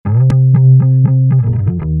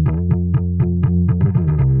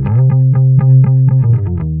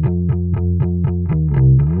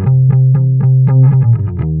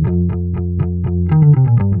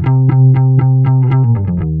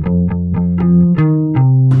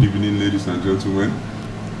and gentlemen,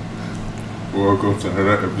 welcome to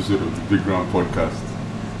another episode of the Big Ground Podcast.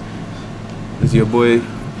 It's your boy.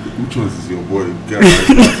 Which one is your boy? Guy,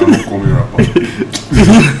 I'm not coming rapper.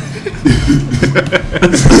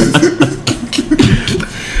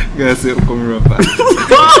 Guys, say upcoming rapper.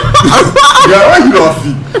 Yeah, why you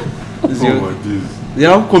laughing? It's Oh your, my days.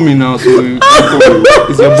 they're upcoming now, so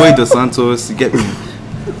it's your boy Dos Santos. You get me?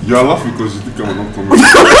 You are laughing because you think I'm not coming.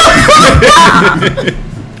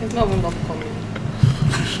 It's not even upcoming.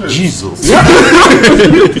 Jesus.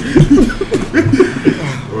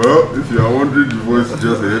 Well, if you are wondering the voice you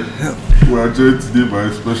just heard, we are joined today by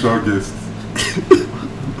a special guest.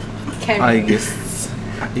 Kemi. I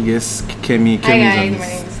guess Kemi. Hi Kemi guys, is my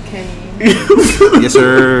on name is Kemi. this. Yes,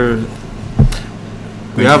 sir.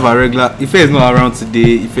 We have a regular. Ife is not around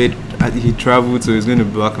today. Ife he traveled, so he's going to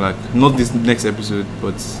be back. Like not this next episode,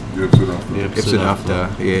 but The episode after. Yeah. episode after.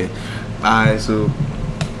 Yeah. So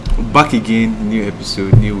back again, new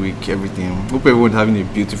episode, new week, everything. Hope everyone's having a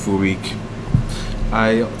beautiful week.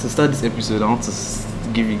 To start this episode, I want to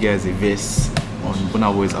give you guys a verse on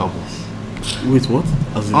Burna Boy's album. Wait, what?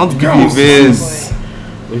 As in, I want to You give can't you a sing, verse.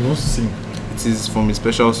 he wants to sing. It is from his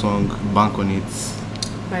special song, Bank on It.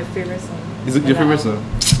 My favorite song. Is it your On the favorite album.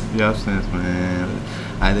 song? You have sense, man.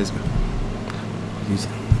 Alright, let's go.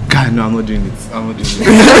 God, no, I'm not doing it. I'm not doing it.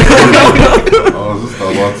 I was just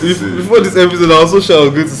about to say. Before this episode, I was so sure I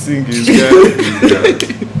was going to sing it. Yeah.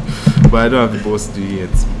 But I don't have the balls to do it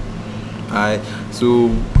yet. So,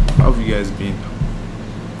 how have you guys been?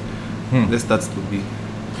 Let's start to be.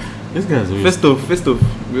 This guy's always. First off,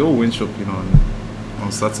 we all went shopping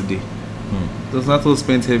on Saturday. Dos Santos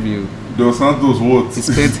spent heavy. Dos Santos what? He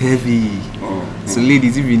spent heavy. Oh. So,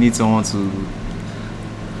 ladies, if you need someone to.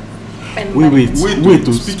 And Wait.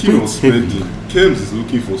 To Speaking of spend spending, Kems is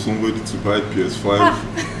looking for somebody to buy PS5.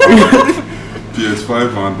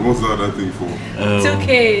 PS5 and what's the other thing for?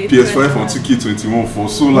 2K. PS5 and 2K21 for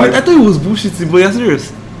so Wait, like I thought it was bullshitting, but you're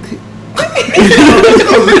serious.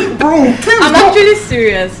 bro, Kems I'm not actually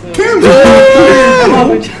serious. So. Kems I'm not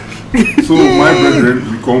not playing. So my brethren,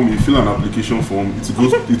 you call me, fill an application form, it will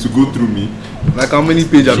go through me. Like how many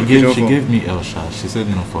page She application form? gave me Elsha. She said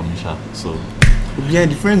no for me, Sha. So Yeah,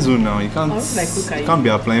 the friend zone now. You can't. I was like, who can you you? can't be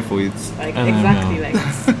applying for it. Like, I don't exactly know. like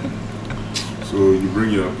this. So you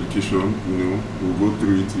bring your application, we'll go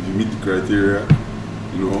through it. If you meet the criteria,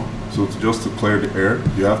 so just to clear the air,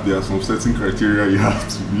 there are some certain criteria you have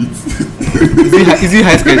to meet. Is it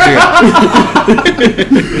high criteria?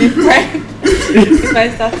 If I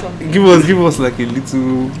start something, give us like a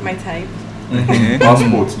little. my type.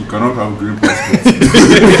 Passport, you cannot have green passport.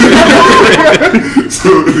 So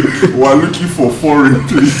we're looking for foreign,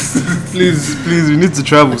 please. Please, we need to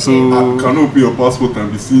travel. So Cannot open your passport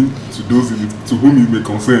and be seen to those to whom it may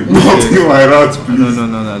concern. Nothing like that, please.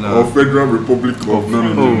 no. Or Federal Republic of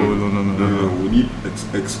no. No. We need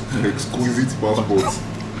exquisite passports.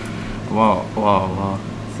 Wow.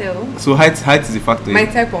 So, So height is a factor. my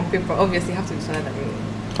type on paper obviously have to be taller than me.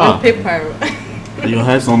 Ah. On paper. you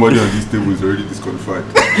had Somebody on this table is already disqualified.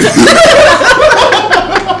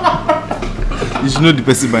 You should know the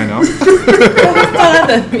person by now. taller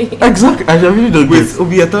than me. exactly. I really don't Wait, get.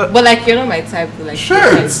 Obi, I thought. But like, you're not my type. Like,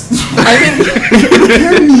 Shirts! I mean,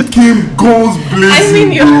 Kemi came guns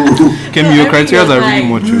blazing, you're- bro. Kemi, your criteria are really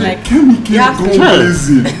much. Like, Kemi You came have to guns try.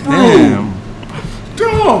 blazing. Damn.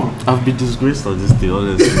 Damn! I've been disgraced on this day,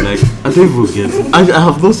 honestly. Like I don't even get. I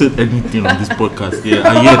have not said anything on this podcast. Yeah,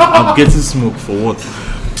 and yet I'm getting smoke for what?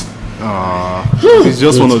 It's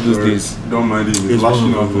just one of those days. Don't mind him. He's It's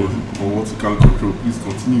lashing one out of on what he can't control. Please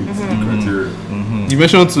continue with the criteria. You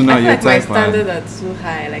mentioned to now I feel your like my type. standards are too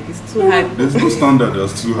high. Like, it's too high. There's no standard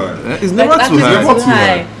that's too high. It's Like, never too actually, high. Never it's too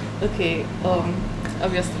high. Okay,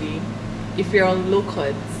 obviously, if you're on low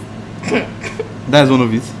cut, That is one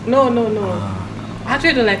of it. no. I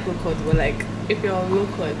actually don't like low cut, but like, if you're on low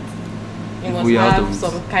cut, you must We out have of it.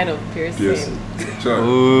 some kind of piercing Yes. Child.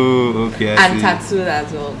 Oh, okay. I and see. tattoo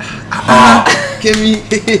as well. Kemi.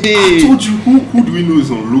 I told you, who do we know is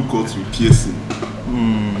on low cut with piercing?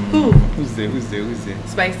 Who? Who's there?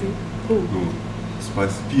 Spicy? Who? No.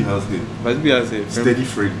 Spicy P has hair. But be as a Steady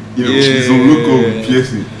Freddy. Yeah. She's on low cut with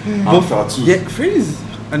piercing. And tattoo. Yeah, Freddy is.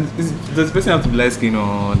 And does the person have to be light skin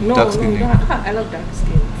or dark skin? No, I love dark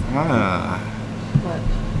skin. But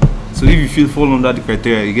So if you fall under the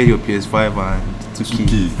criteria, you get your PS5 and 2K.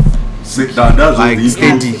 Okay. See, that's Like the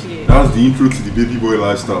intro. steady. That's the intro to the baby boy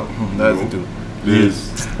lifestyle. That's you know? dope.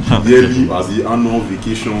 There's yearly, the annual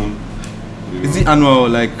vacation. Is it annual or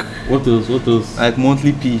like What else? like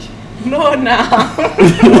monthly P? no, now.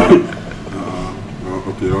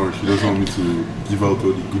 Okay, no, she doesn't want me to give out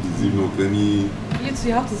all the goodies, even not any You two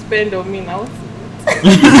have to spend on me now.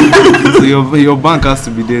 So your bank has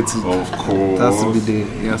to be there too. Of course. It has to be there.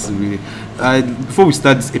 It has to be there. Before we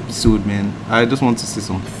start this episode, man, I just want to say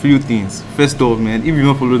some few things. First off, man, if you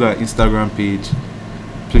don't follow that Instagram page,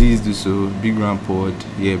 please do so. Big Grand Pod.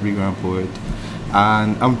 Yeah, Big Grand Pod.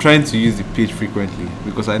 And I'm trying to use the page frequently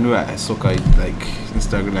because I know I suck at like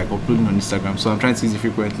Instagram, like uploading on Instagram. So I'm trying to use it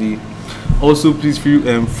frequently. Also, please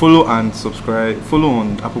follow and subscribe. Follow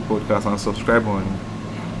on Apple Podcasts and subscribe on.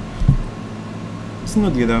 It's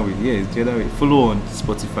not the other way. Yeah, it's the other way. Follow on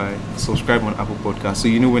Spotify. Subscribe on Apple Podcasts so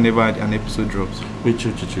you know whenever an episode drops. Wait.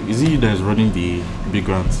 Is it you that is running the big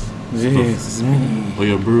grants? Yes, it's me. Or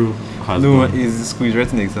your bro has No, gone? it's school is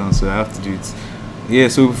writing exams, so I have to do it. Yeah,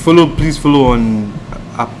 so please follow on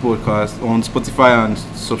Apple Podcast, on Spotify, and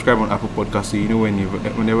subscribe on Apple Podcast so you know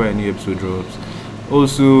whenever a new episode drops.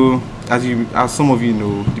 Also, as some of you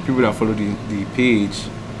know, the people that follow the page,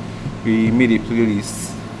 we made a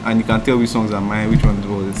playlist, and you can tell which songs are mine, which one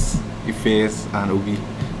was Ifes and Obi.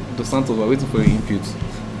 Dos Santos, we're waiting for your input.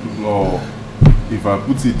 Oh, if I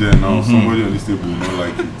put it there now, somebody on this table will not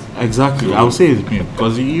like it. Exactly. I would say it's me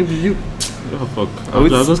because you. Oh fuck. I'll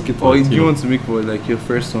just keep Or it. do you want to make for like your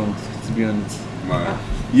first song, to be honest?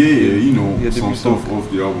 Yeah, you know, Yeah, some debut stuff song.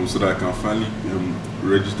 off the album so that I can finally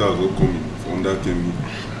register as upcoming on that Kemi.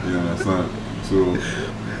 You understand? So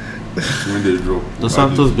when they drop. Dos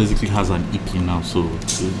Santos basically has an EP now, so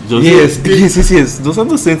just Yes. Dos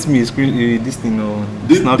Santos sent me a screen, this thing on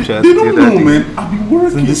They, Snapchat. they don't the other know, day. man. I've been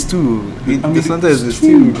working. And this too. Dos Santos is it's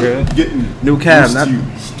stew, too- bro. Get me. No cap, not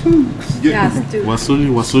Stew. Get Yeah, me. still.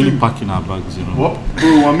 we're slowly packing our bags, you know. What?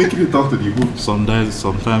 Bro, I'm making it out to the hood.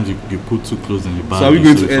 Sometimes you put too close in the bag. So are we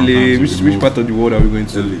going to sometimes LA? you Which remove. part of the world are we going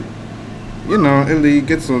to? LA. You know, LA,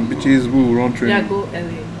 get some bitches, we'll run train. Yeah, go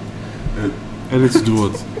LA. LA to do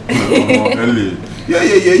what? LA. Yeah.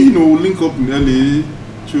 You know, link up in LA,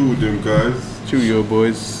 chill with them guys. Chill your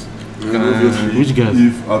boys. And obviously, Which guys?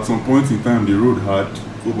 If at some point in time the road hard,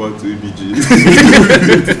 go back to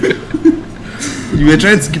ABG. You were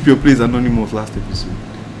trying to keep your place anonymous last episode.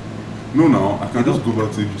 No, I can just go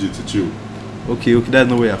back to ABG to chill. Okay, that's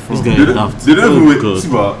not where you're from. This guy- They don't Oh, even wait, God.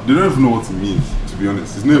 Siba, they don't even know what it means. To be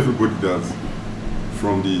honest, it's not everybody that's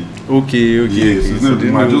from the. Okay. Yes, Okay. it's So not.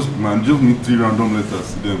 they Man, know. just need 3 random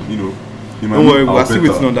letters to them. You know. It might Don't worry, mean we're still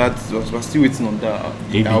Alberta. waiting on that. We're still waiting on that.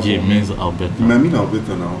 ABJ album. means Alberta. It might mean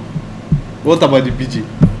Alberta now. What about the BG?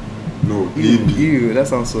 No, AB. Ew, that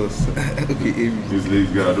sounds sus. Okay, AB. This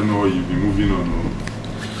late guy, I don't know what you've been moving on. No.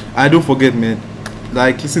 I don't forget, man.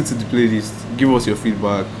 Like, listen to the playlist. Give us your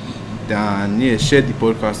feedback. And yeah, share the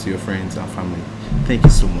podcast to your friends and family. Thank you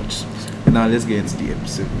so much. And now let's get into the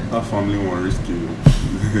episode, man. That family one risky.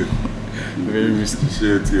 Very risky.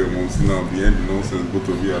 Share it to your moms now. Behind the nonsense both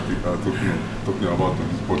of you are talking about on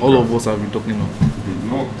this podcast. All of us have been talking of.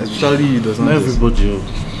 No, Especially you, doesn't Not it? everybody.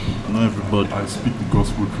 Not everybody. I speak the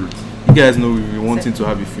gospel truth. You guys know we've been wanting to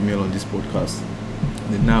have a female on this podcast.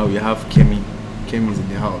 And now we have Kemi. Kemi is in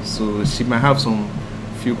the house. So she might have some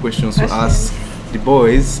few questions to ask the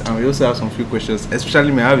boys, and we also have some few questions.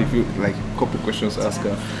 Especially may have a few, like a couple questions to ask her.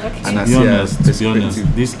 Okay. And I To be see her honest,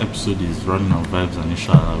 perspective. this episode is running on vibes and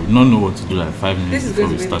inshallah. We don't know what to do like 5 This minutes is before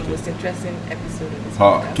going we to be the started. most interesting episode of this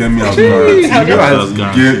Ha, podcast. Kemi has You guaranteed. guys-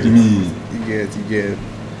 You get me. You get.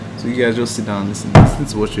 So you guys just sit down, listen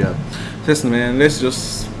to what you have. First, man, let's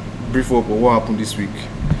just brief up on what happened this week.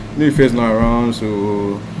 You know, first not around,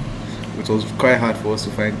 so it was quite hard for us to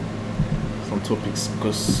find some topics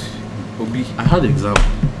because Obi, I had exam.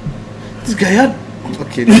 this guy had.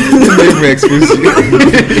 Okay, this is not even expose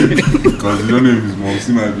you. Because you don't know if his mom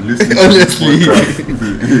still might be listening Honestly. to this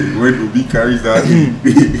podcast. When Obi carries that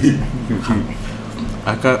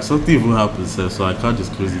I can't. Something even happened, sir, so I can't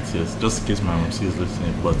disclose it yet, just in case my mom is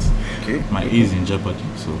listening. But Okay. my ear is in jeopardy.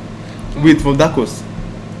 So. Wait, from Darkos.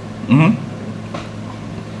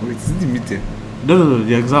 Mm-hmm. Wait, is it the meeting? No.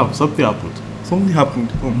 The exam. Something happened. Something happened.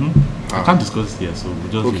 Mm-hmm. I can't discuss it yet, so we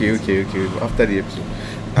just. Okay, leave it. okay. After the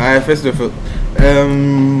episode, first of all,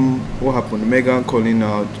 what happened? Megan calling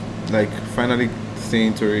out, like finally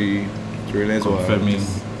saying Tory Lanez Confirming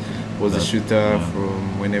was the that, shooter yeah.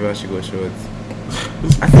 from whenever she got shot.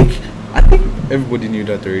 I think everybody knew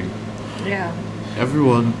that already. Yeah.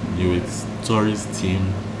 Everyone knew it. Tory's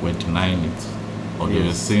team were denying it, or they were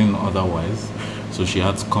Yes. saying otherwise. So she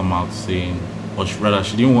had to come out saying, or she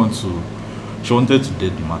didn't want to. She wanted to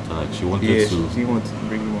dead the matter. Like she wanted Yeah, to. she didn't want to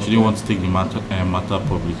bring him up. She didn't want to take the matter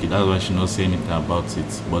publicly. That's why she not say anything about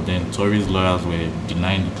it. But then Tory's lawyers were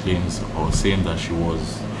denying the claims or saying that she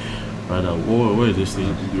was. Rather, what did they say?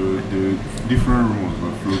 the different rumors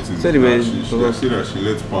were floating. So anyway, she said that she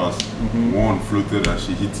let pass. One floated that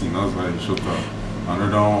she hit him. That's why he shot her.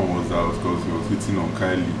 Another one was that because he was hitting on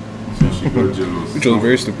Kylie, so she got jealous. Which was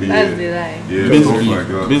very stupid. That's the lie. Yeah, stuff like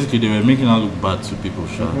that. Basically, they were making her look bad to people,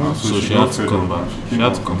 And so she had to come back. She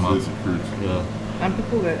had to come out. Yeah. And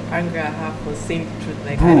people were angry at her for saying the truth.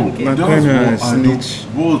 Like, I Bro, don't get Macarena it. is snitch.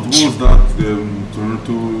 What was that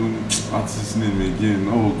Toronto artist name again?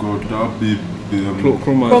 Oh god, that babe.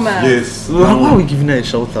 Chroma. Chroma. Yes. So why are we giving her a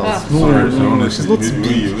shout out? Ah. No, Sorry, no, she's not when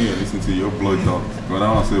big. you listen to your blood out. But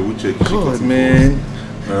that one said, we check. God,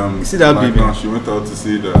 man. You see that like baby? now, she went out to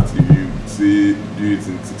say that if you say do it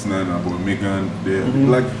in 6ix9ine about Megan there,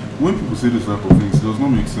 like when people say this type of things, it does not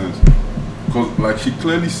make sense. Because like she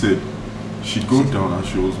clearly said, she go down and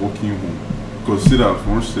she was walking home. Because she said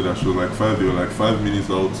that she was like they were like 5 minutes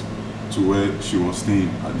out to where she was staying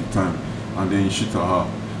at the time, and then he shit at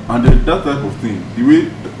her. And then that type of thing, the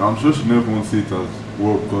way I'm sure she never wants to say it as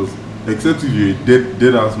well, because except if you're a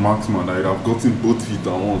dead ass marksman that would have gotten both feet at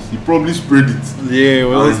once, he probably spread it Yeah,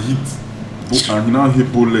 well, and hit, and he now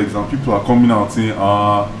hit both legs, and people are coming out saying,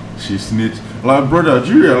 she snitched. Like, brother,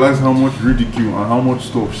 do you realize how much ridicule and how much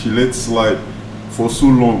stuff she let slide for so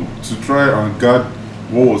long to try and guard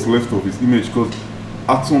what was left of his image? Because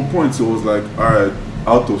at some point it was like, alright,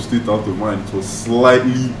 out of state, out of mind. It was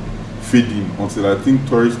slightly fading until I think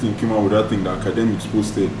Tourist thing came out with that thing that Academics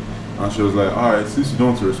posted, and she was like, alright, since you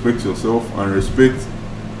don't respect yourself and respect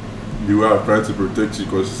the way I've tried to protect you,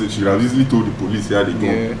 because she said she could have easily told the police he had a gun.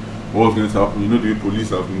 Yeah. What was going to happen? You know the way police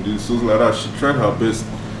have been doing. So like that, she tried her best,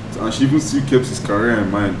 and she even still kept his career in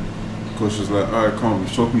mind, because she was like, alright, come, you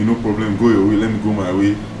shot me, no problem, go your way, let me go my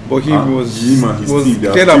way. but he And was him and his team, they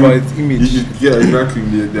are cared still- about his image. Yeah, exactly.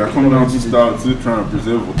 They are coming down to start still trying to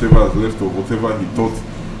preserve whatever is left of whatever he thought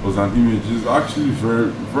was an image. It's actually very,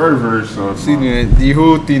 very, very sad. See, man. the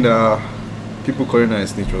whole thing that people calling her a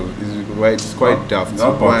snitch is right. It's quite daft.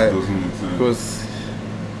 That part Why? doesn't make sense. Because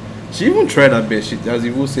she even tried her best. She, as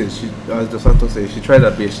Ivo said, as Dos Santos said, she tried her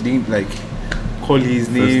best. She didn't like call his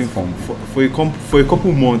name form. for a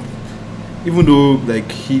couple months. Even though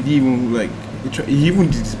like he didn't even like he even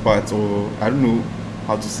did his part, or I don't know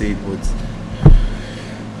how to say it, but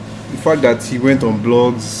the fact that he went on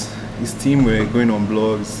blogs, his team were going on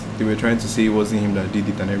blogs, they were trying to say it wasn't him that did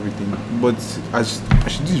it and everything. But as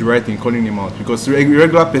she did the right thing calling him out, because a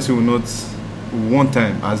regular person will not one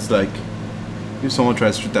time as like if someone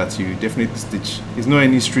tries to shoot at you, definitely stitch. It's not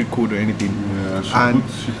any street code or anything. Yeah, And-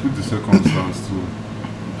 she put the circumstance too.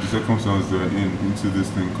 The circumstance they're into this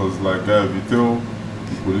thing, because like guy, if you tell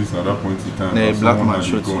the police at that point in time Yeah, that black someone man had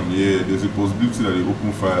a shot gun, yeah, there's a possibility that they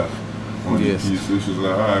open fire on Yes. the piece. So she was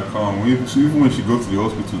like, alright, calm. So even when she got to the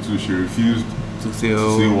hospital too, she refused To say,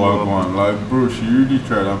 to say what one. Like, bro, she really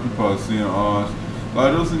tried, and people are saying, like,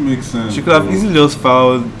 it doesn't make sense. she could have bro. easily just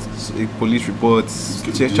filed a police report,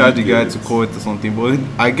 charge the guy to Yes. court or something. But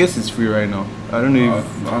I guess it's free right now. I don't know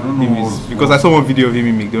if I don't know him what is, was- because I saw one video of him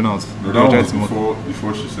in McDonald's. No, They were that trying was to mock-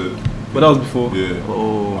 before she said. But that was before. Yeah.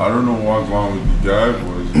 Oh, I don't know what's going on with the guy,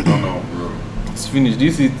 but it's done now, bro. it's finished. Do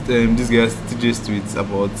you see this guy's TJ's tweets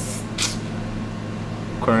about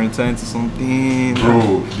quarantine to something?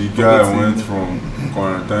 Bro, the guy Forgotten. went from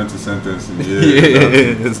quarantine to sentencing. Yeah, that's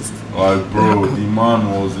it. Yes. Like, bro, the man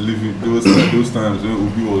was living those times when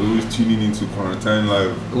Ubi was always tuning into quarantine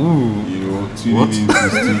live. Ooh. You know, tuning What?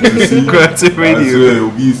 into to see. Quarantine I radio. swear,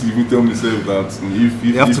 Ubi used to even tell himself that if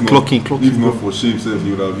You have if to not, clock in, if not for shame, self,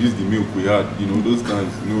 he would have used the milk we had. You know, those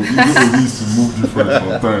times. You know, Ubi used to move different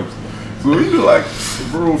sometimes. So you know, like,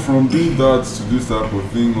 bro, from doing that to this type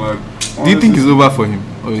of thing, like. Do you think it's over for him,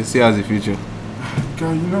 or you see has a future?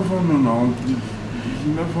 God, you never know now.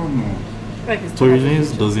 You never know. Like it's Tory not a Lanez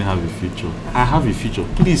future. doesn't have a future. I have a future.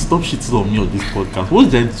 Please stop shitting on me on this podcast.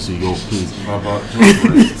 What's that to you, please? Baba,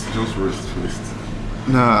 just rest first.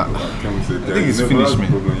 Nah, Can we say that? think it's You never finished, have man.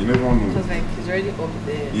 problem. You never know. Because like he's already up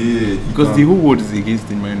there. Yeah, because the whole world is against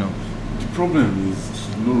him right now. the problem is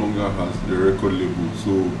he no longer has the record label.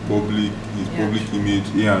 So his Yeah. public image,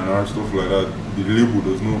 A&R, stuff like that. The label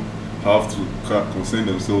does not have to concern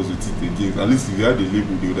themselves with it again. At least if you had the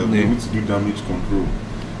label, they would have been Yeah. able to do damage control.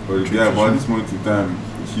 But the guy, at this point in time,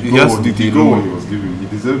 He he just got what did he it got what alone. he was given. He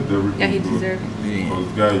deserved everything. Yeah, he bro. deserved. Yeah. Because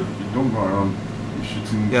guy, you don't go around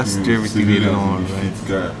shooting He has to do women, everything civilians alone, in the right? feet,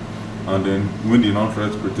 guy. And then when they now try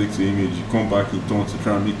to protect your image, you come back in turn to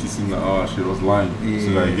try and make it seem like she was lying. So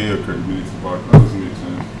Yeah. like get your credibility back. That doesn't make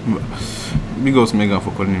sense. Big ups Megan for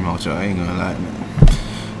calling him out, I ain't gonna lie,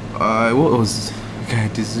 man. What was? God,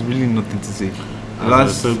 this is really nothing to say. As I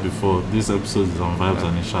said before, this episode is on vibes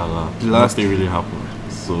and inshallah. Last- Nothing really happened.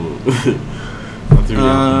 So nothing really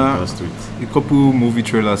happened last week. a couple movie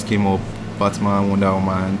trailers came up: Batman, Wonder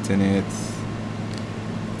Woman, Tenet.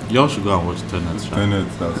 Y'all should go and watch Tenet. Tenet,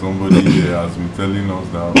 that somebody here has been telling us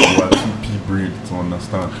that we are too pea-brained to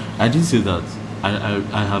understand. I didn't say that.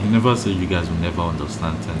 I have never said you guys will never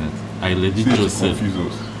understand Tenet. I legit It's just said. confuse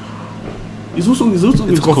us. It's also It going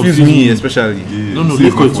to confused confuse me especially. Yeah, No, say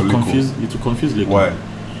it's Liko, not for Liko. it will confuse Liko. Why?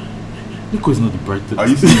 Liko is not the brightest. Are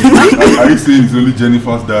you saying it's only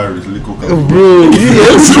Jennifer's Diaries? Liko can Bro,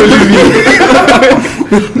 you're trolling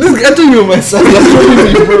me. This guy told me on my side. You're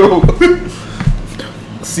trolling me, bro.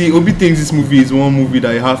 See, Obi thinks this movie is one movie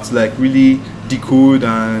that you have to like really decode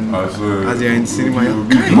and as you're in cinema.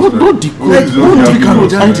 Not decode. Like, what movie can we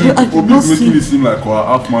do? I did Obi's not making see. it seem like we're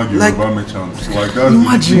half-man Like, Yoruba merchants. Like that's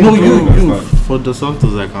imagine, No, the you understand. for the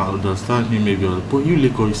Santos I can understand him maybe, but you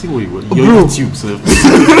Liko, you see what you Bro. your YouTube self.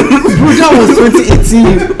 Bro, that was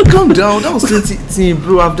 2018. Calm down, that was 2018,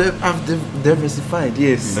 bro. I've diversified,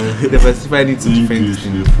 yes. Diversified into different English,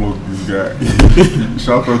 things. they flog this guy.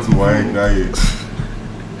 Shout out to my guy here.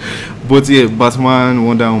 But yeah, Batman,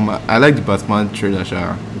 Wonder Woman. I like the Batman trailer,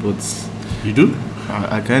 Sha, but You do?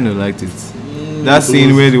 I kind of liked it. That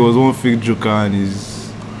scene where there was one fake Joker and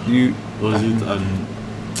Was it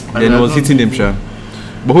and then it was hitting them, Sha.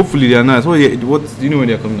 But hopefully they are nice. What do you know when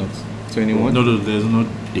they are coming out? 21? No, there's no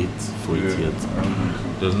date for it Yeah, yet. I don't think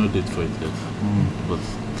so. There's no date for it yet. But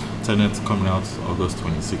Tenet coming out August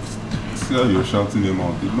 26th. See how you're shouting them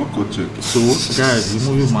out. It's not called check. So guys,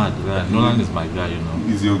 the movie mad. Right? Nolan is my guy, you know.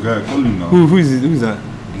 He's your guy. Call him now. Who is it? Who is that?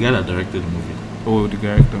 The guy that directed the movie. Oh, the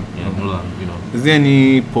director. Yeah, Oh. Nolan, you know, Is there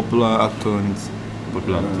any popular actor in it?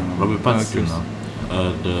 popular actor. Robert Pattinson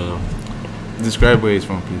actors. now. Describe where he's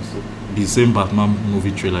from, please. The same Batman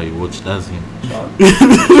movie trailer you watched, that's him. You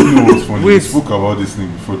know what's funny? We Wait. spoke about this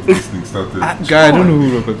thing before this thing started. Guy, I don't know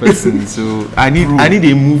who Robert Pattinson is, so I need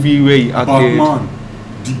a movie where he acted. Batman.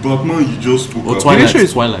 The Batman you just spoke Or about. Twilight. show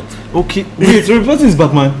is- Twilight. Okay, wait, Robert Pattinson is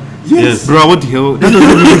Batman. Yes. Bro, what the hell? That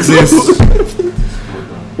doesn't make sense.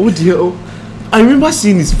 What the hell? I remember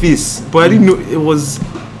seeing his face, but I didn't know it was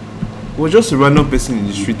just a random person in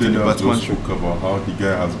the street in the Taylor Batman just show. spoke about how the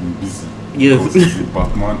guy has been busy. Yes. Because he's in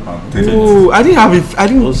Batman and Tenet. Oh, I didn't have it. I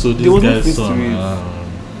didn't. Also, there was this no guy's face to son. it.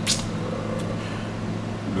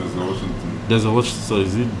 There's a Washington. There's a watch. So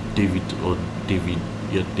is it David or David?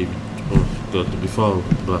 Yeah, David. Oh God! Before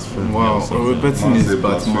blasphemy. Wow, or something. Robert Pattinson Man is said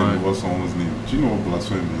blasphemy. Batman. What's someone's name? Do you know what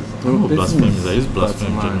blasphemy is? I don't know what blasphemy is. I use blasphemy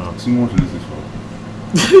in Batman. general. Too much Lucifer.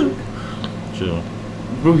 Sure.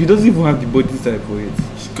 Bro, he doesn't even have the body type for it.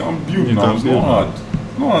 He can build He now. can It's build not now. hard.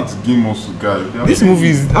 Not hard to game muscle guy. This movie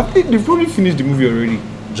is. I think they've probably finished the movie already.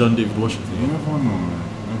 John David Washington. You never know, man.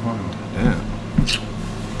 Never know.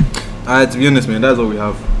 Yeah. Alright, to be honest, man, that's all we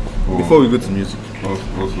have. Oh, Before we go to music.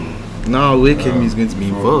 also, Now, where Kemi is going to be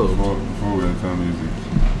before involved. we enter music,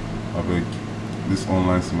 I beg, this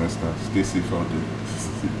online semester, stay safe out there.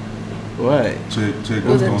 Why? Check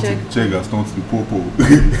Go has then turned check. to check has turned to the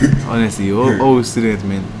popo. Honestly, all students,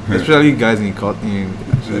 man, especially guys in should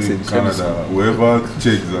I say, In Canada, wherever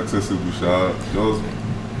check is accessible, just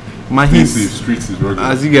My stay hints, safe. Streets is regular.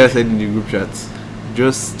 as you guys said in the group chat,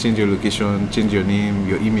 just change your location, change your name,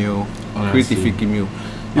 your email, create a Honestly. fake email.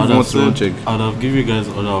 If I'd you have, want to run said, check. I'd have given you guys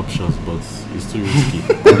other options, but it's too risky.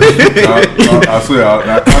 I swear,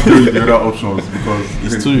 I can't tell you the other options because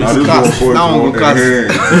It's too now risky. this Cast. one for Now it, we go cast.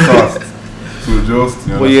 it's fast. So just,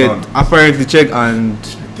 you But yeah, understand? apparently check and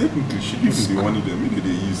Technically, she gives the money they make it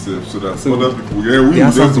they use so that So other people, we the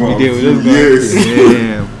answer just to be want there. We just yes.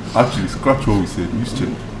 yeah. Actually, scratch what we said. Use check.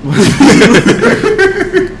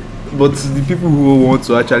 But the people who want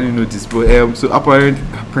to actually know this, but so apparently,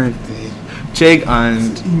 check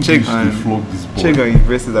and English, they flog this boy. Check and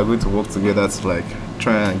investors are going to work together to like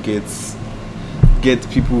try and get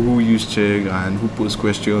people who use check and who post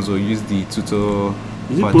questions or use the tutor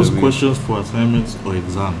Is it part post of it questions for assignments or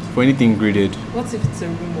exams? for anything graded. What if it's a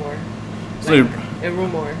rumor? So Like, a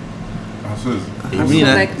rumor. I swear, I mean,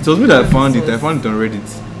 So, I- like, it was me that found it. I source. found it on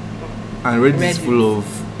Reddit, and Reddit is Reddit. full of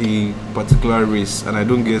a particular race, and I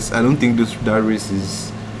don't think that race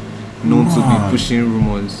is known to be Man. pushing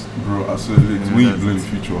rumors. bro, I swear, when you that's blow in the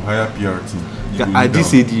future, hire PR team. You go I need didn't them.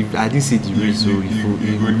 say the race, so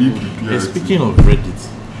You go need the PR Yeah, team. speaking of Reddit,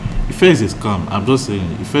 Ife is a scam. I'm just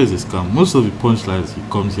saying, Ife is a scam. Most of the punchlines he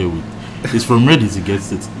comes here with is from Reddit. He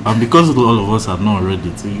gets it, and because all of us are not on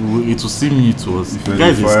Reddit, it will seem new to us. If The I guy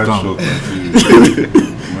is a fire scam. shot at you,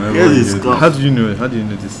 whenever Guys you is get scam. How do you know? How do you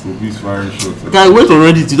know this? Obi's firing shots. Guy, wait on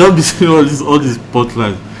Reddit. You don't be seeing all these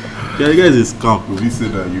punchlines. Yeah, the guy is a scam. Obi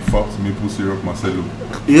said that you fucked maple syrup Marcelo.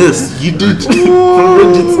 Yes, you did. From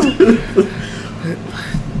Reddit.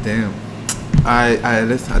 Damn. I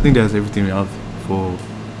think that's everything we have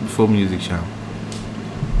for music channel.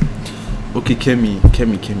 Okay,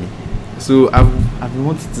 Kemi. So I've I've been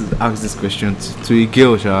wanting to ask this question to a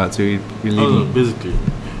girl, to a lady. Oh, basically,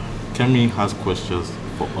 Kemi has questions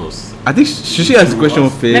for us. I think should she ask the question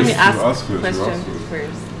ask- first? Let me You ask ask first, you questions ask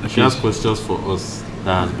first. She has questions for us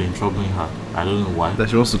that has been troubling her. I don't know why. That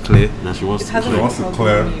she wants to clear. That she wants It to hasn't She clear, wants to Problem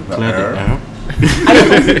clear with the clear the air. air. I just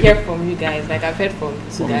want to hear from you guys. Like I've heard from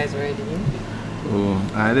 2 guys already. Oh,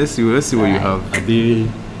 let's see what you have. Are they?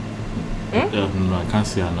 Hmm? No, I can't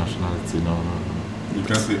say her nationality. No. You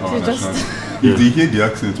can't say our She just- nationality. If they hear the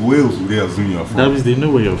accent, where else would they assume you're That from? means they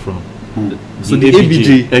know where you're from. Who? So the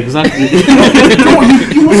ABJ. Exactly. No,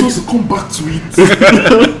 you were supposed to come back to it.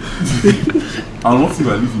 And what if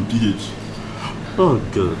I live in PH? Oh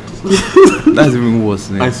God. That's even worse.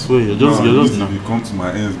 I Man. swear, you're No, just if not. you come to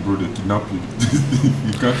my ends, bro, they kidnap you.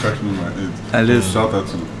 You can't catch me in my ends. Let's Shout out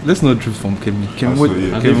to let's not drift from Kemi. Kemi, I what, saw,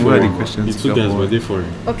 yeah. Are Kemi, they what are the for- questions? The two you guys have? were they for it?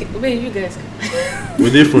 Okay, wait, you guys. Were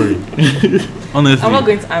they for it? Honestly. I'm not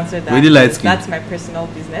going to answer that. Were they light skin? That's my personal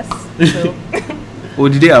business. So Or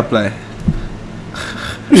did they apply?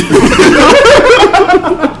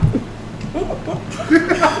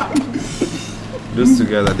 Those two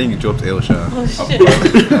guys, I think you dropped Elsha. oh shit.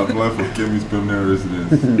 apply for Kemi's permanent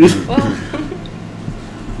residence. Well,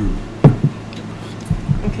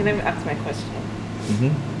 okay, let me ask my question.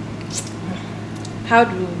 How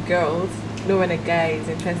do girls know when a guy is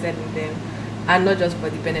interested in them and not just for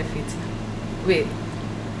the benefit? Wait,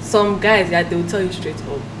 some guys, yeah, they will tell you straight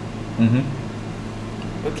up.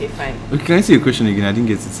 Mm-hmm. Okay, fine. Okay, can I see your question again? I didn't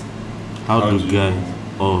get it. How How do do you guys? know?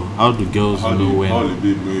 Oh, how do girls How know when? the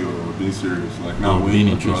babe know you're being serious? Like now, Oh, when being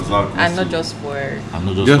you interested. transact, And not see- just for, I'm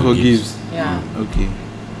not just, Just for for gifts. gives. yeah. Okay.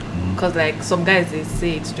 Because like some guys, they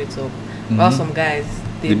say it straight up. While some guys,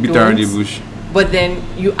 they They beat don't. around the bush. But then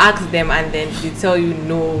you ask them and then they tell you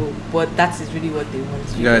no, but that is really what they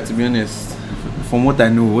want. Yeah, to be honest, from what I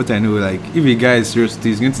know, like if a guy is serious,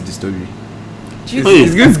 he's going to disturb you. Do you- Hey.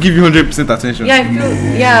 He's going to give you 100% attention. Yeah, I feel,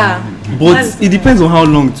 yeah. But That's- it depends on how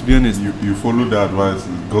long, to be honest. You follow the advice,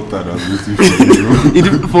 got that as waiting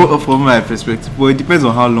for you. From my perspective, but it depends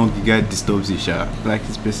on how long the guy disturbs you, like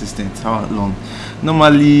he's persistent, how long.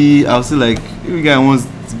 Normally, I'll say like if a guy wants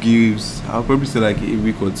to give, I'll probably say like a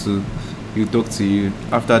week or two. He'll talk to you.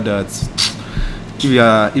 After that, if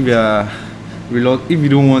you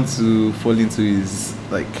don't want to fall into his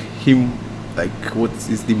what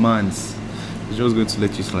his demands, he's just going to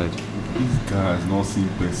let you slide. These guys not seem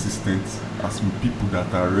persistent as people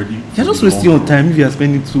that are ready. You're just wasting your time if you are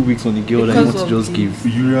spending 2 weeks on a girl that you Because want to of just the- give.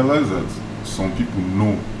 You realize that some people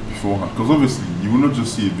know beforehand, because obviously you will not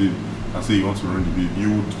just see a babe and say you want to run the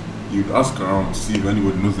babe. You'd ask around to see if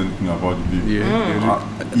anybody knows anything about the babe. Yeah.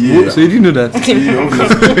 Yeah. So you didn't know that? Yeah,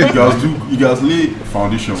 obviously. You guys lay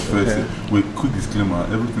foundation first. Wait, quick disclaimer: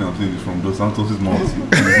 everything I'm saying is from Dos Santos' mouth. It's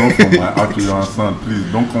not from my actual understand. Please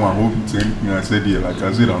don't come and hold me to anything I said here. Like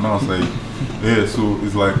I said, I'm not saying. Yeah, so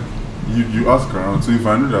it's like you ask around. So if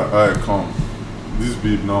I know that I come, this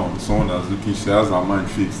babe now, someone that's looking, she has her mind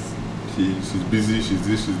fixed. She's busy. She's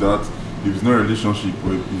this. She's that. If it's not a relationship,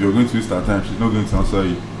 or if you're going to waste her time, she's not going to answer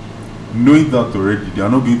you. Knowing that already, they are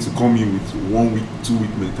not going to come in with 1 week, 2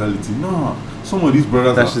 week mentality. Nah, some of these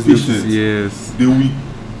brothers That's are just patient. yes. They will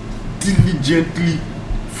diligently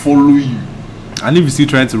follow you. And if you see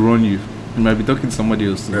trying to run you, you might be talking to somebody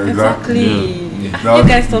else. Too. Exactly. Yeah. That's- You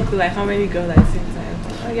guys talk to like how many girls at the same time?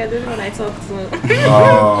 Oh yeah, the only one I talk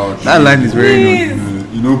to. That line is very Please. good.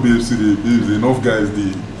 You know, babes, see the babes, enough guys,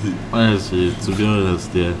 Honestly, to be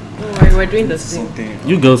honest, yeah, Don't worry, we're doing the same.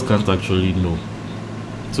 you girls can't actually know.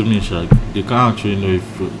 To me, Shag, you can't actually know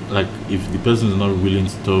if the person is not willing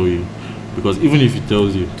to tell you, because even if he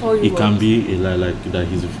tells you, Tell you it can what? be a lie, like that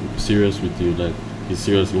he's serious with you, like he's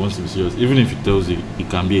serious, he wants to be serious. Even if he tells you, it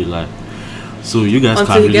can be a lie. So you guys Until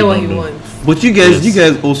can't you really get what not he know. wants. But you guys,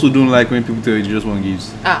 Yes. also don't like when people tell you just want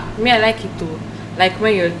gives. Me, I like it too. Like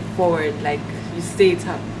when you're forward, like you say it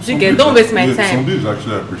up. You get, don't waste my Some time. babes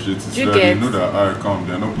actually appreciate it. You So that get- they know that I come,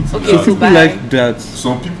 they're not putting Okay, that. so People bye. like that.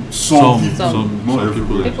 Some people, Some people, some not people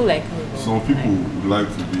everybody. People like me. though. Some people would like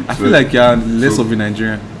to be. I feel like you're less so- of a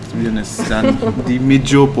Nigerian, to be honest, than the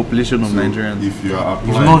major population of So Nigerians. if you are You've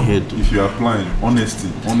applying, not heard. if you are applying, honesty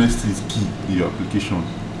is key in your application.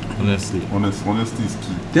 Honestly, Honesty is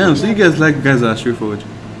key. Damn, so you guys like guys that are straighthtforward.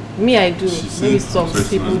 Me, I do. She Maybe said some first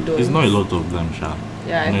people man. don't. it's not a lot of them, Sha.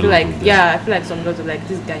 Yeah, I Not a feel lot like of them. I feel like some girls are like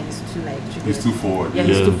this guy is too like. you It's get- too forward. Yeah,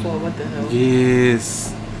 he's Yeah. too forward. What the hell?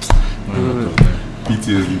 Yes. Not a lot of them.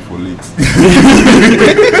 PTSD for late.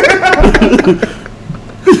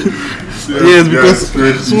 Yes,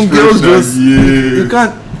 because some girls just you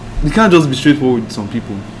yeah. can't just be straightforward with some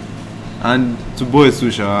people. And to boys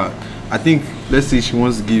too, I think let's say she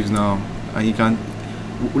wants to give now, and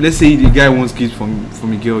let's say the guy wants gifts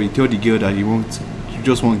from a girl, you tell the girl that you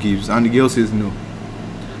just want gifts, and the girl says no.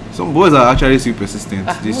 Some boys are actually still persistent.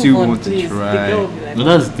 They still want to try. No,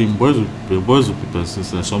 that's the thing. Boys will be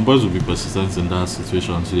persistent. Some boys will be persistent in that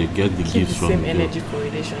situation until they get the gifts from same the girl. energy for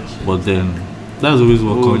relationship. But then that's always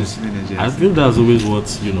what comes. Energy, I feel that's always what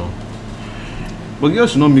But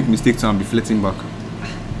girls should not make mistakes and be flirting back.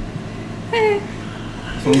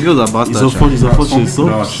 Some girls are bastards. It's unfortunate. Some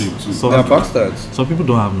people are ashamed too. They are bastards. Some people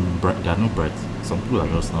don't have bright. They are not bright. Some people are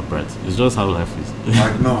just not bright. It's just how life is.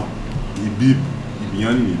 Like now, the babe, you be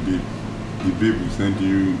handing a babe. The babe will send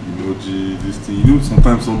you emoji, this thing. You know,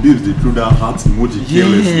 sometimes some babes they throw that heart emoji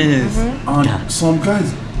carelessly. Yes. And some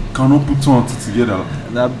guys cannot put two and two together.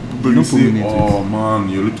 That You say, oh man,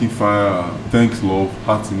 you're looking fire. Thanks, love.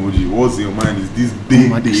 Heart emoji. What's in your mind? Is this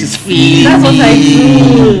big? That's what I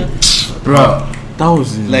do. Bruh. That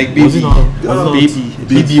was in, Like was it baby. not,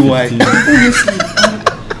 Baby. Obviously.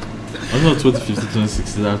 Was not 2015,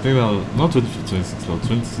 2016. I think that was not 2015, 2016 or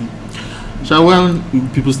 20. So when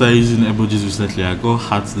people started using emojis recently, I got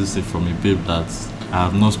heart this thing from a babe that I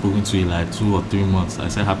have not spoken to in like 2 or 3 months. I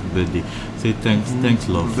said happy birthday. Say thanks,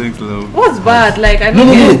 love. Thanks, love. What's bad? Like, I No, don't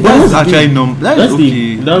no, get no, that was Actually, the, no. that's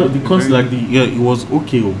okay. the concept, like it was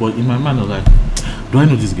okay, but in my mind I was like, do I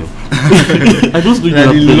know this girl? I just do That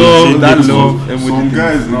love emoji. Some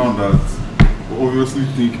guys now that obviously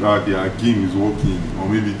think their game is working, or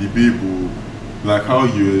maybe the babe will, like how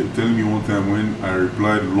you were telling me one time when I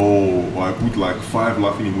replied lol, or I put like 5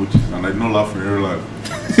 laughing emojis and I did not laugh in real life.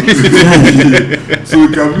 So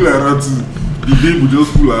it can be like that too. The babe will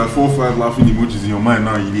just put like 4 or 5 laughing emojis in your mind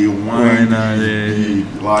now. You dey whine,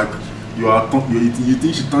 like you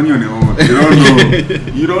think she turn you on her own. You don't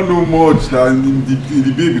know. You don't know much that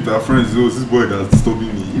the babe with her friends. Oh, this boy that's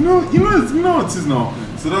disturbing me. You know what it is now.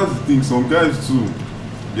 So that's the thing. Some guys too,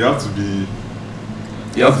 they have to be.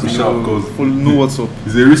 You have to be sharp because know what's up.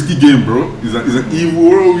 It's a risky game, bro. It's an evil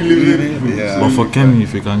world we live in. Yeah. But for Kemi,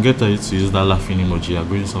 if you can get her to use that laughing emoji, you're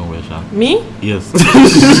going somewhere, Sha. me. Yes.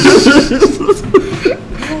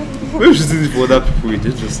 Maybe she's doing it for other people. You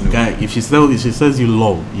just know. Guy, if she says you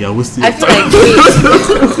love, you're wasting I your feel time.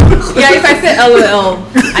 like yeah, if I say LOL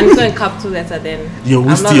and it's not in capital letter, then You're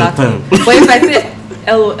wasting I'm your not laughing. time. But if I say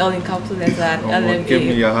LOL in capital letter and Give me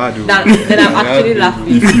LMA, your hard. then I'm actually laughing.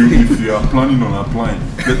 If you are planning on applying,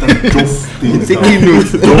 better just things down. Taking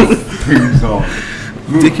notes. Just things down.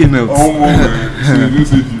 Look, Taking notes. Oh man. So you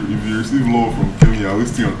say if you receive love from Kemi, you're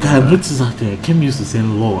wasting your Guy, I've time. noticed that Kemi used to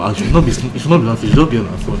send law. I should not be laughing. It should not be on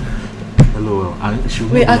her phone. LOL. And it should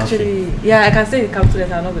not Wait, be laughing. actually, yeah, I can say in capital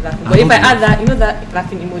letter and not be laughing. But if I add that, you know that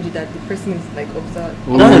laughing emoji that the person is like observed.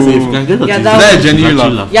 That's if you can get her Yeah, to that use one- it, genuine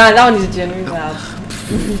actually laugh. Yeah, that one is genuine laugh.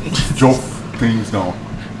 Just things down.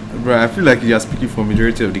 Bro, I feel like you're speaking for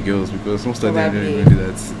majority of the girls because most of them don't Probably. even do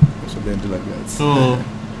that. Most of them do like that.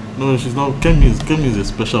 No, she's not. Kemi is a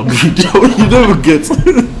special breed. You never get. So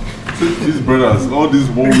these brothers, all these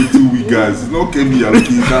 1 week, 2 week guys, it's not Kemi and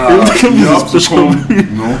Kemi you is have to special come, breed.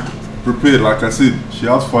 you know, prepared. Like I said, she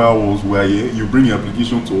has firewalls where you bring your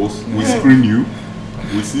application to us, we screen you,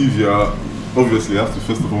 we see if you are. Obviously, you have to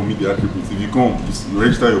first of all meet the attributes. If you come, you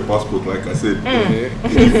register your passport, like I said.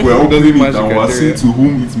 If we're opening it match and the we're criteria. seeing to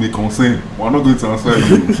whom it may concern, we're not going to answer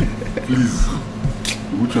you. Please.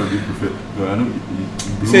 Which one do you prefer? No, I know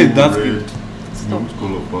blue, Say that red. Stop. Which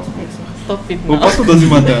color of passport? Stop it But now. passport doesn't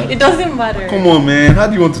matter. It doesn't matter. Come on, man. How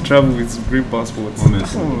do you want to travel with green passports?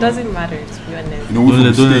 Honestly. It doesn't matter, to be honest. You know, we from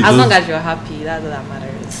Don't States. As long as you're happy, that's all that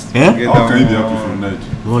matters. Eh? Get How can you be down. happy from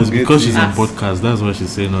Nigeria? Well, it's because she's on Yes. podcast. That's why she's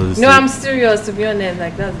saying all this. No, stuff. I'm serious, to be honest.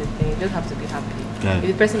 Like, that's the thing. You just have to be happy. Guy, If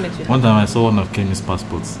the person makes you one happy. time I saw one of Kemi's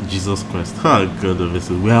passports. Jesus Christ. Oh, God of it.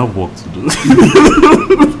 We have work to do.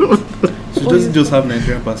 She doesn't just have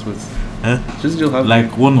Nigerian passports. Eh? She doesn't just have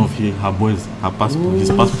Like one of her boys, her passport, his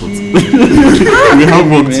passport. Okay. We have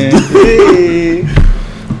work to do. Hey.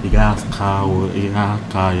 The guy has car, he had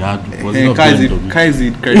car, he had. Was it not Kai BMW? is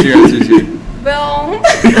the criteria associate. Well,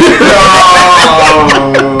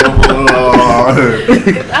 Oh,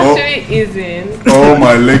 it actually isn't. all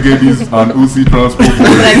my legacies and Uzi transport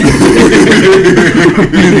Like,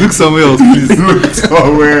 Please look somewhere else, please. look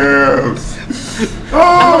somewhere else. I'm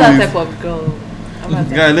not that type of girl. I'm not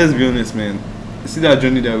that Guy, let's be honest, man. See that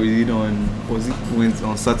journey that we did went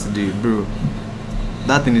on Saturday, bro.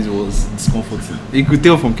 That thing was discomforting. You could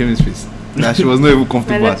tell from Kemi's face that she was not even My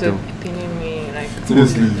comfortable at legs were all. pinning me. Like,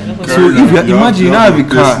 Seriously. So if you imagine you now have a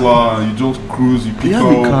car. Tesla, you just cruise, you pick You have a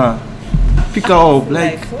up. car. Pick her up,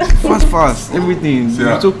 like fast, everything. Say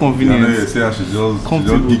It's so convenient. Yeah, say her, she just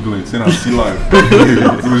Comfortable. giggling, saying I see life.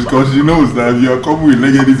 Because she knows that if you are coming with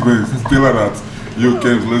legacies, tell her that Yo,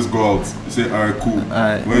 Kev, let's go out. You say, alright, cool.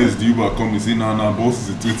 Alright. When is the Uber coming? You say, nah, boss is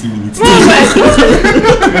in 20 minutes. Oh my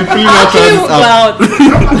God.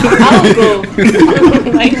 I'll go.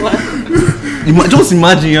 Like what? Just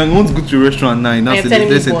imagine, you want to go to a restaurant now, and now You're say, telling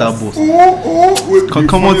let's me set that boss. boss. Wait, Come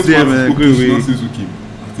the out funniest there, part is, man, okay, go she away. now says, okay,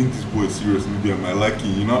 I think this boy is serious, maybe I might like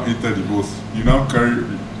him. You now enter the bus. You now carry,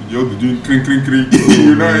 you'll be doing cring.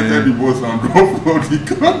 You now man. enter the bus and drop out the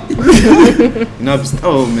car. You know,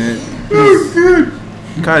 oh man.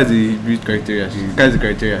 Car is the breed criteria. Car is the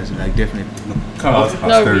criteria, so like definitely. Cars Not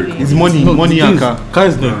hysterical. really. It's money, No, money the and thing car. is, car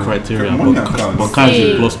is not criteria, money but and cars. car is a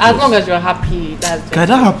See, plus. as long as you're happy, that's Guy,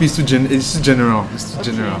 that happy is too it's too general. It's too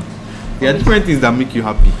Okay. general. There are different things that make you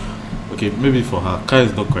happy. Okay, maybe for her, car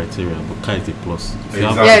is not criteria, but car is a plus. If you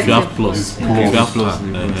have, Exactly. if you have Yeah, plus, it's if plus. you have Plus, car,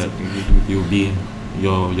 plus. you'll be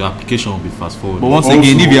your application will be fast forward. But once Also-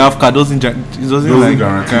 again, if you have car, it doesn't like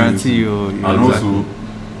guarantee guarantee you. And also,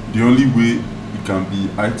 the only way you can be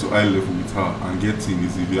eye to eye level with her and get in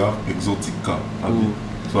is if you have exotic car. Abi. Ooh.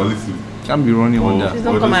 So at least can't be running on Oh. that. Please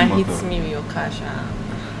What don't come does and it hit matter? me with your cash.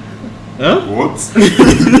 what?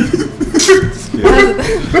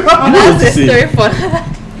 That's the say? story for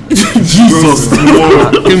Jesus,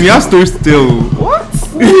 Can we have stories still? What?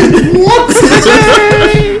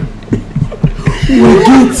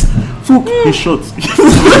 fuck, he shot. what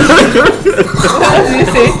did you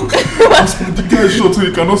say? The guy is short so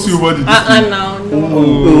you cannot see over the Now, no.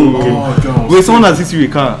 Oh, God. Wait, someone has hit you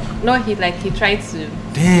a car. No, he tried to.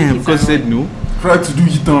 Damn, Hit because he and said no. Try to do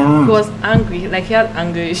hit and run. He was angry, like he had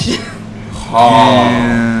anger issues. Ah.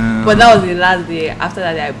 Damn. But that was the last day. After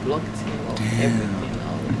that, I blocked him of everything.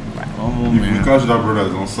 Oh If we man. catch that brother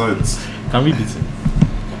is on site, Can we beat him?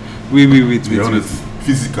 Wait. to be honest,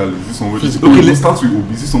 physically, is this somebody? Physically. Okay, let's start with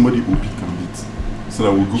Obi. Is this somebody Obi can beat? So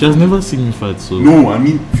that we'll go. She has never seen me fight, so No, I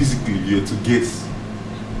mean physically, you have to guess.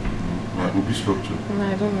 Like Obi structure.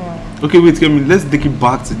 I don't know. Okay, wait, Kemi, let's take it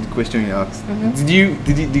back to the question you asked. Mhm.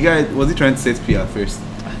 Did the guy, was he trying to set P at first?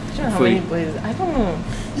 I don't know how For many you. boys. I don't know.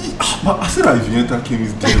 But I said that if you enter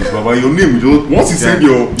Kemi's DMs, Baba, your name will just once you send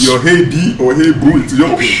your hey D or hey boo, it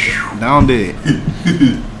will just Down there.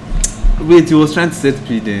 Wait, he was trying to set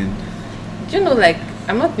P then. Do you know, like,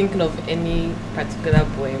 I'm not thinking of any particular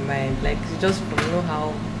boy in mind. Like, it's just from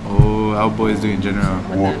how. Oh, how boys do in general.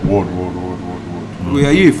 word. Wait,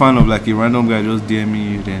 are you a fan of like a random guy just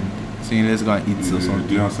DMing you then saying let's go and eat or The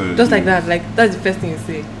something? answer is Just like that. Like, that's the first thing you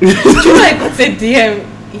say. Do you know, I got a DM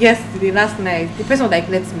yesterday, last night. The person was like,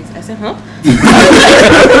 let's meet. I said, huh?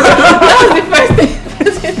 That was the first thing.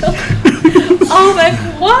 I was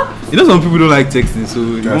like, what? You know some people don't like texting,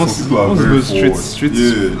 so Guys, once some people are once very go straight, forward. straight,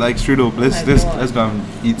 Yeah. like straight up. Let's Oh my let's God. let's go and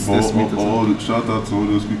eat. Let's meet. or something. Shout out to all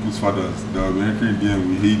those people's fathers that have been entering DM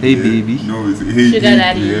with hey, Hey, dear. baby. No, it's hey Sugar dear,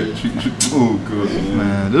 daddy. yeah. Oh god, man.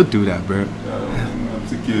 Man, don't do that, bro.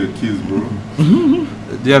 Take care of kids, bro.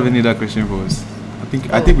 Do you have any other question for us?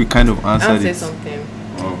 I think we kind of I'll answered say it. something.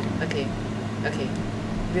 Oh. Okay.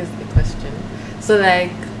 This is the question. So,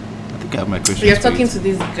 like, I think I have my question. you're talking to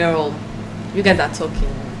this girl. You guys are talking.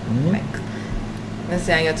 Mm-hmm. Like, let's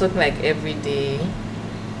say, and you're talking like every day.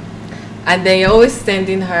 And then you're always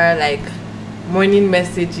sending her like morning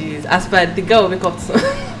messages. As per the girl will wake up to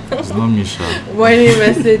it's not me, Sha. morning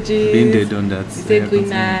messages. Been there, done that. You say Yeah, good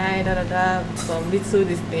continue. night, some little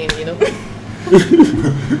this thing, you know.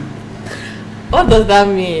 What does that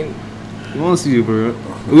mean? He wants you, bro.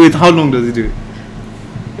 Wait, how long does he do it?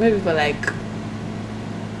 Maybe for like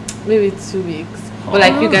maybe 2 weeks. But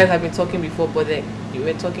like you guys have been talking before, but like you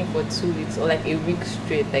were talking for 2 weeks or like a week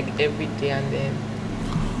straight, like every day and then.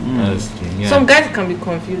 Honestly, yeah. Some guys can be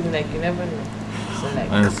confusing, like you never know. So like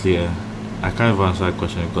Honestly, yeah. I can't even answer that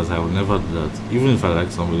question because I will never do that. Even if I like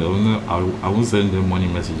somebody, I won't send them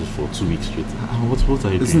morning messages for 2 weeks straight. What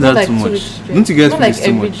are you Isn't doing? that not like too 2 much? weeks straight. Don't you guys not feel like it's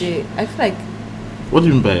too every much? day. I feel like What do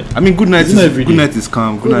you mean by it? I mean, good night Isn't is it every good day? night is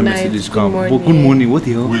calm. Good Good night night, message is good calm. But good morning. morning, what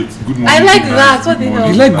the hell? Wait, good morning. I like good that, night, what the good hell?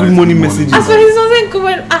 morning, You like night, good morning messages? as Yeah. when it's something good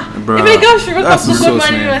morning. Bruh, If a girl should wake up that's to the good sauce,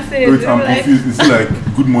 morning man. message, Wait, I'm like, confused. It's like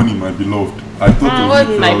good morning, my beloved. I thought it what,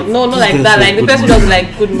 was like no, not like Just that. say Like the good person morning. just like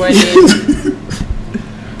good morning,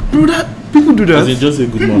 Bro, that people do As in that. just say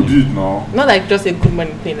good people morning. do it now. not like just a good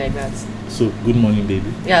morning thing like that. So good morning,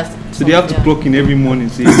 baby. Yes. So they have to yeah. clock in every morning.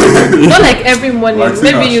 See, Not like every morning. Like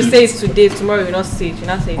saying Maybe our you shit. say it today, tomorrow you not say it. You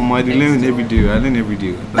not say it. oh my, they next learn every tomorrow. day. I learn every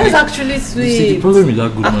day. That's actually You see, the sweet. problem with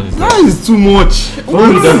that good morning is That that is too much. the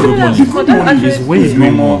problem with that good morning Oh, that's actually is when It's you do it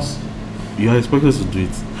normal. once, you are expected to do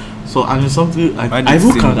it. So and it's something like I I did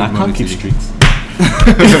even say can't good I can't morning keep today. strict.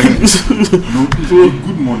 No, so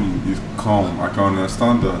good morning is calm. I can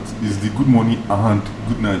understand that. It's the good morning and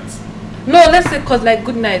good night. No, let's say cause like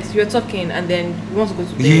good night, you're talking and then you want to go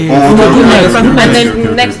to bed. Yeah. Oh, Good night. okay, And okay, then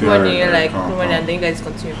okay, next okay, morning yeah, you're yeah, like calm, good morning, calm. and then you guys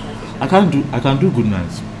continue conversation. I can't do good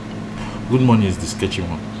nights. Good morning is the sketchy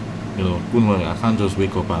one. You know, good morning. I can't just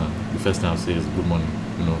wake up and the first thing I'll say is good morning.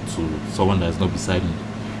 You know, to someone that's not beside me.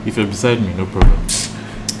 If you're beside me, no problem.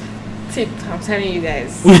 Tip, I'm telling you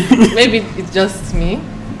guys. Maybe it's just me.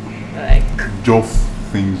 Like, Joff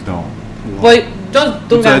things down. but just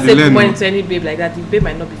don't So I go and say did good learn, morning no? to any babe like that. The babe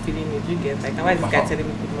might not be feeling it. You get like, why is this guy telling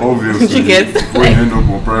me good morning? Obviously, You get when you end up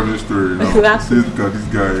on private story now, Exactly. say look at this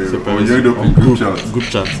guy, So or you end up in on group chat. Group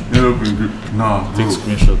chat. You end up in group. Nah, Take bro.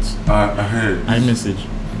 screenshots. I heard iMessage.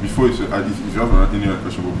 before you said, if you have any other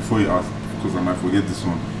question, but before you ask, because I might forget this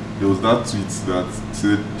one, there was that tweet that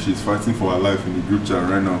said she's fighting for her life in the group chat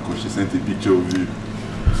right now because she sent a picture of you.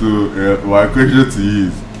 So my question to you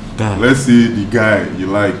is, God. let's say the guy you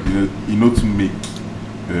like, you know to make,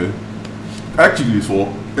 actually it's for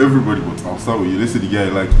everybody, but I'll start with you. Let's say the guy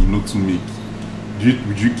you like, you know to make.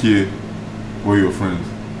 Would you care what your friends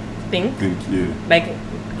think think? Yeah, like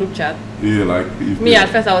group chat. yeah, like if Me they- at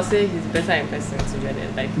first I would say he's better in person to be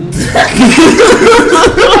honest. Like,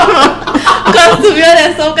 because to be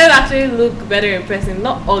honest, some guys actually look better in person.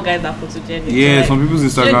 Not all guys are photogenic. Yeah, like, some people's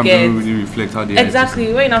Instagram you get- don't really reflect how they are.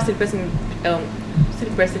 exactly. When you now see the person, see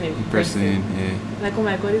the person in Person, person, yeah. like, oh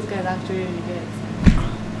my god, this guy's actually really good.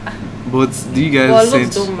 But do you Well, guys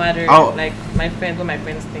looks sense? don't matter. How- Like my friends, what my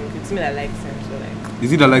friends think. It's me that likes him. So like,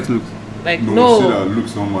 Is it that like look? no, say that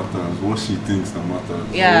looks don't matter. It's what she thinks that matters.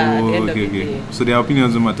 Yeah, at Oh, the end okay, of the okay. day. So their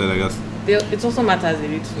opinions don't matter, I guess. It also matters a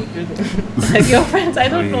little. Like your friends, I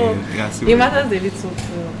don't know. Yeah, I see It what matters a little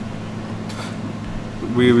too.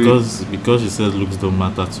 Wait. Because she said looks don't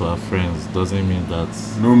matter to her friends doesn't mean that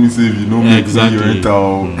No me say if you know me Exactly. you enter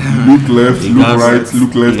Mm. look left, it look has- right,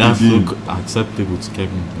 look it left has again. look acceptable to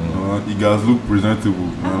Kevin. You guys look presentable,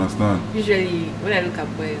 you understand? Usually, when I look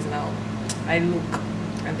at boys now, I look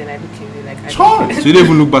and then I look away. Like Charge. So you don't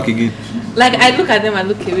even look back again. like I look at them and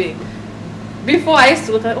look away. Before I used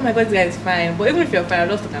to look at, oh my god, this guy is fine. But even if you're fine, I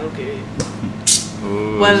just look and look away.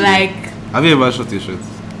 Oh, But shit. like, Have you ever shot a shot?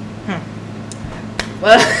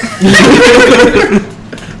 well,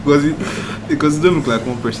 Because you don't look like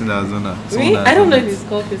one person that has done that. Someone me, that I has don't know done if it's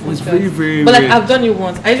called face It's to very, face. very But like rare. I've done it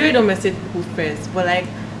once. I usually don't message people first. But like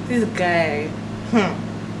this guy,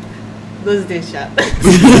 those days shot.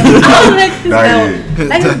 I'm like this guy,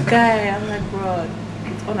 like this guy. I'm like, bro,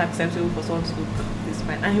 it's unacceptable for someone to look this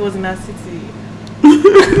fine. And he was in our city.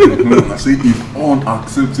 I say it's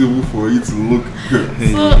unacceptable for it to look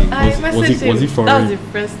So I Was messaged he- was he him. foreign? That was the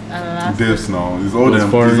first and last. deaths now. It's all Was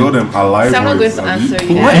them foreign. it's all them alive. So I'm not going words, to abi? answer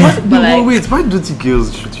you Why, guys. no, But like, wait, why don't you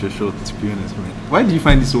girls shoot your shot, to be honest, man? Why do you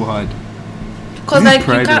find it so hard? because Is it like you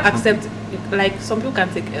pride can't or accept. Like some people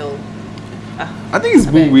can take L. I think it's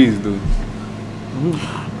both Okay. ways, though.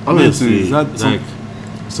 Honestly, is that some- like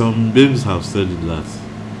some babes have said it that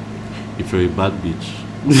if you're a bad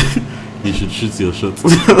bitch, you should shoot your shot.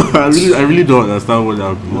 I really don't understand what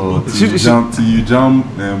that Well, means. till you jam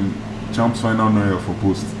Champ's final Neuer for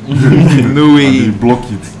post. No And then way. you block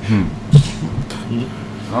it.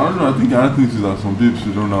 I don't know. I think another thing is that some babes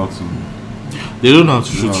who don't know how to They don't know how to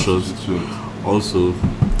they shoot don't know how to shots. shoot shots. Also,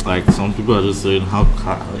 like some people are just saying how a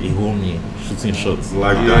homie shooting shots.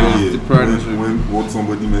 Like Yeah, that, it's yeah. the pride of it. When what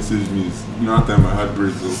somebody messaged me is, you know, that time I had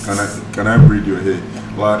braids. So can I braid your hair?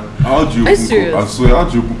 Like, how do you? Are you serious? I swear, how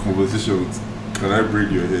do you open conversation with? Can I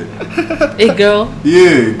braid your hair? A girl.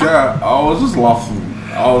 Yeah, guy. I was just laughing.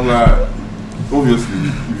 I was like, obviously,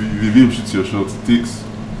 if you babe shoots your shot,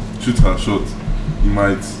 shoot her shot, you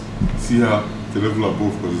might see her the level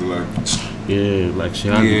above because like. Yeah, like she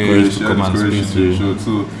had Yeah, the courage She to had come the and courage speak to to show you. it.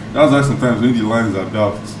 So that's why sometimes when the lines are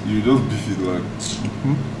daft, you just beef it like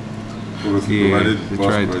obviously Yeah, provided they past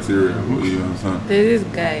tried. criteria. You understand? There's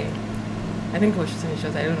this guy. I think he was shooting his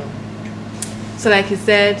shots. I don't know. So like he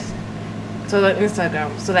said, so on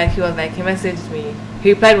Instagram. So like he was like he messaged me. He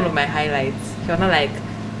replied one of my highlights. He was not like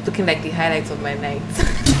looking like the highlights of my night.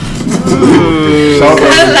 Shout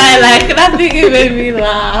out, like that thing made me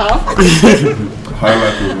laugh.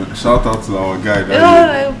 highlight of it. Shout out to our guy I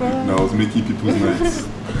that, was like, bro. that was making people's nights.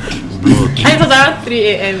 And it was around 3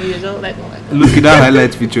 a.m. You just like, oh my god. Look at that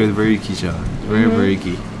highlight feature, is very key, Sha. Very, very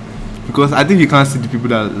key. Because I think you can't see the people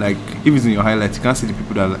that, like, if it's in your highlights, you can't see the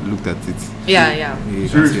people that looked at it. Yeah. Yeah, you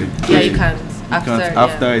can't Seriously? see it. Yeah, you can't. You After, can't, yeah.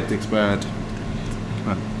 after it expired.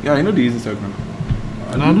 Yeah, I know they use Instagram.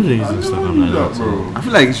 No, I don't think it's I never Instagram knew like that. bro. I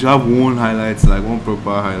feel like you should have one highlights, like one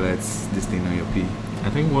proper highlights, this thing on your P. I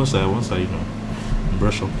think once I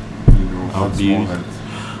brush up. You know, I'll fat be- small height.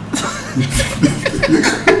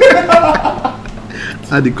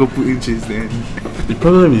 Add a couple inches then. The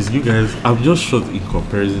problem is you guys. I'm just short in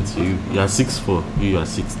comparison to you. You are 6'4", you are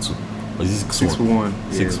 6'2". Or is it 6'1"?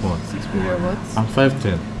 6'1". You're what? I'm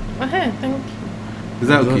 5'10". Okay, thank you. Is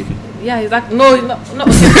that okay? Yeah, exactly. No, no.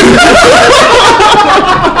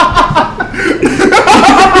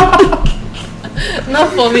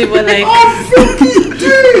 Not for me, but like.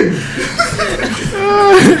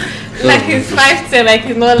 Like he's 5'10", like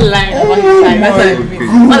he's not lying about his size. That's what I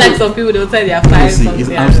mean. Not like some people they'll say they are 5 See,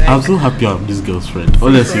 something. I'm so happy I'm this girl's friend.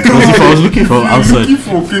 Honestly, because if I was looking from outside, Looking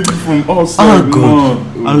for people from outside. oh god,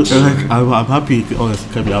 I'm happy. Honestly,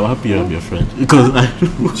 Kabi, I'm happy I'm your friend because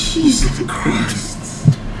Jesus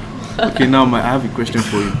Christ. Okay, now I have a question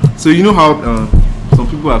for you. So you know how some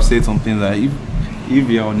people have said something like if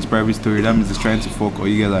you're on his private story, that means he's trying to fuck, or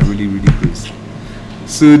you guys are really really close.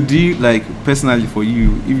 So do you, like, personally for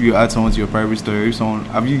you, if you add someone to your private story, if someone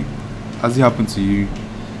has it happened to you?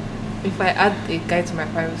 If I add a guy to my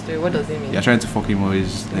private story, what does it mean? You're trying to fuck him, or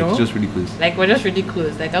is like No. just really close? Like we're just really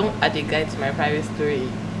close. Like I won't add a guy to my private story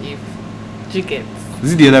if you get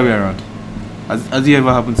Is it the other way around? Has it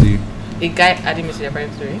ever happened to you? a guy adding me to their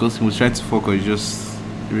private story Because he was trying to fuck, or he's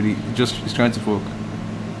trying to fuck?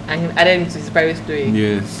 and he added me to his private story.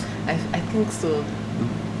 Yes. I think so.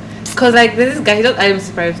 Cause like there's this guy, he just added me to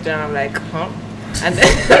his private story and I'm like, huh? And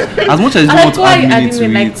then As much as you I'm don't like, want to why are add you minute adding to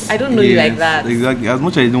me? it, Like, I don't know you like that. Exactly. As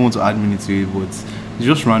much as you don't want to add minute to it, but it's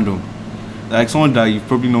just random. Like someone that you've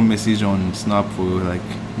probably not messaged on Snap for like,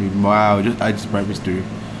 wow, just add his private story.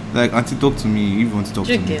 Like, auntie, talk to me if you want to talk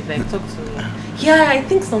you to me. get like talk to me. Yeah, I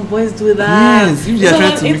think some boys do that. Yes, if they are So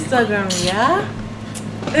trying on to make- Instagram, yeah.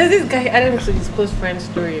 There's this guy, he added me to his close friend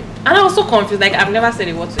story. And I was so confused. Like, I've never said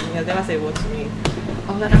a word to him. He has never said a word to me.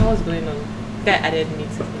 I was like, what's going on? The guy added me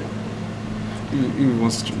to him. He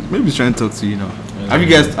wants to, maybe he's trying to talk to you now. Have you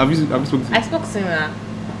spoken to him? I spoke to him.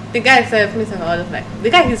 The guy said, me and all just like, the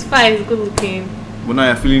guy, he's fine, he's good looking. But now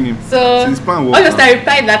you're feeling him. So, his plan worked obviously, out. I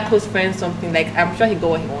replied that close friend something. Like, I'm sure he got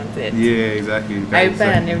what he wanted. Yeah, exactly. I replied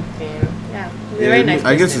and everything. Yeah, he's a very nice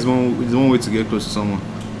I guess person. it's one way to get close to someone.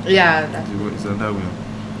 Yeah, that's It's that way.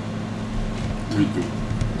 Wait, though.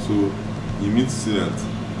 So, you mean to say that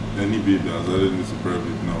any babe that has added me to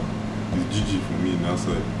private now is GG for me in that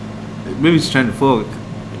side? Maybe she's trying to fuck.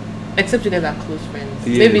 except you guys are close friends.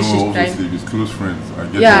 Yeah, Maybe No, she's obviously, trying. it's close friends. I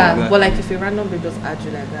get Yeah, that. but like if a random babe just add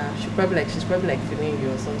you like that, she's probably like feeling you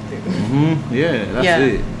or something. Mm-hmm. Yeah, that's Yeah.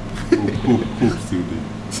 it. Hope still there.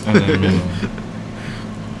 And then,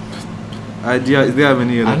 Do they have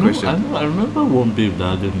any other question? I remember one babe that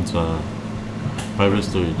I did into a private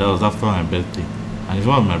story. That was after my birthday, and he's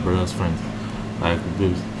one of my brother's friends. Like,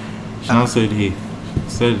 babes. She now said, hey,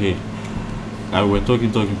 I were talking.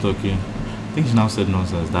 I think she now said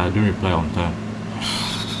nonsense that I didn't reply on time.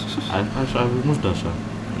 I removed that shot,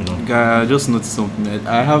 you know. Guy, I just noticed something.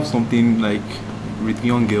 I have something like with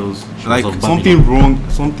young girls, like of something Babylon. wrong,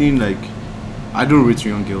 something like I don't rate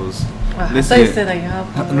young girls. I Let's thought you say- said that you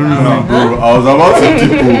have. No, Nah, bro, I was about to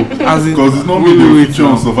people As in- because it's not wait, me the wait, future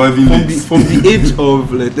on now. surviving leagues. From the age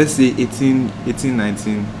of like, let's say 18,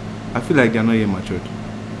 19, I feel like they're not yet matured.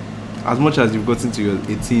 As much as you've gotten to your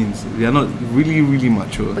 18s, they are not really, really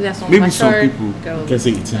mature. But there are some Maybe some mature people. girls. You can say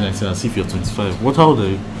 18, 19, as if you're 25. What, how old are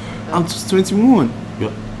you? I'm just 21. You're,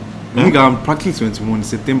 I think I'm practically 21 in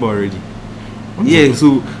September already. Yeah,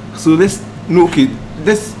 so let's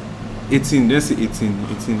 18, let's say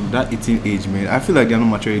 18, that 18 age, man. I feel like they're not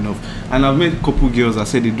mature enough. And I've met a couple girls that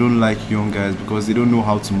said they don't like young guys because they don't know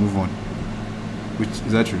how to move on. Which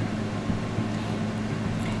is that true?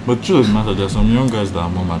 But truth matter, there's some young guys that are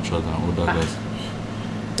more mature than older guys.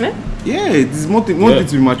 Eh? Yeah, it's one thing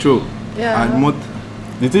to be mature. Yeah. And more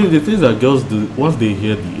The things that girls do, once they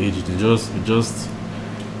hear the age,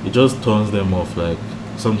 it just turns them off. Like,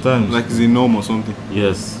 sometimes, like it's a norm or something.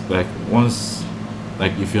 yes, like once,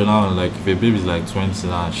 like if you're now, like if a baby is like 20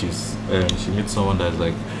 now, and she meets someone that's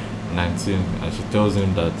like 19, and she tells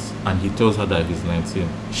him that, and he tells her that he's 19.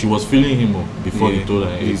 She was feeling him up before he Yeah, told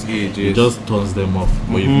her his age, It yes. just turns them off.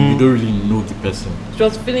 But if Mhm. you don't really know the person She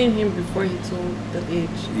was feeling him before he told the age.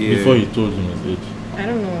 Yeah. before he told him his age. I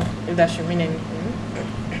don't know if that should mean anything.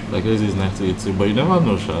 Like this is 1980, but you never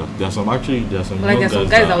know, Sha. There are some Like young there's some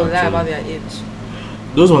guys that will lie actually- about their age.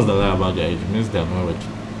 Those ones that lie about their age means they are not rich.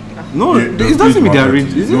 No, Yeah, it doesn't mean they're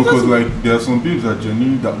rich. No, because like there are some people that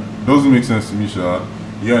genuinely that doesn't make sense to me, Sha.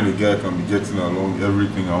 You and the guy can be getting along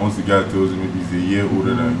everything, and once the guy tells you maybe he's a year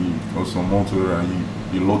older than you or some months older than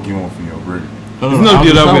you lock him off in your brain. No, It's not I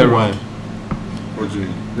the other way understand around. What do you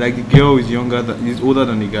mean? Like the girl is younger, is older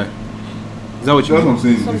than the guy. Is that what you That's what mean? I'm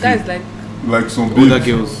saying. Some if guys you- like like some Older babes.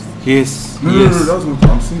 girls. Yes. No, yes. that's what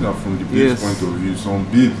I'm saying. That from the babe's Yes. point of view, some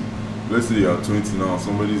babes let's say you're 20 now,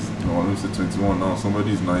 somebody's, no, let me say 21 now,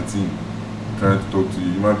 somebody's 19 trying to talk to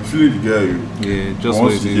you. You might be feeling the guy just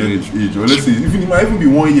wants to get his age. Or let's say, even it might even be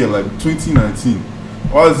 1 year, like 2019.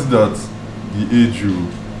 Why is it that the age you,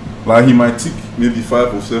 like he might tick maybe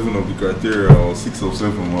 5 or 7 of the criteria, or 6 or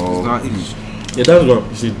 7, or... It's not age. Yeah, that's what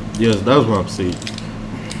you see. Yes, that's what I'm saying.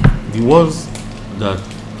 The ones that,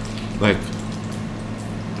 like,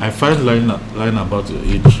 I find lying about your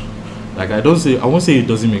age. Like, I won't say it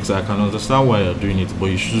doesn't make sense. I can understand why you're doing it, but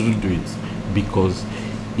you shouldn't do it, because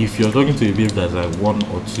if you're talking to a babe that's like 1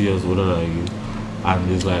 or 2 years older than you,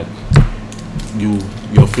 and it's like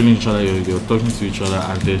you're feeling each other, you're talking to each other,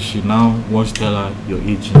 and then she now wants to tell her your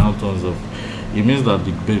age, she now turns off. It means that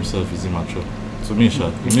the babe self is immature. To me,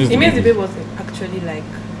 it means the babe was actually like.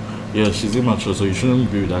 Yeah, she's immature, so you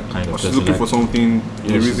shouldn't be with that kind of person. She's looking like, for something,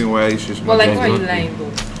 the reason why she's. But like, why are you exactly. lying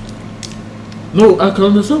though? No, I can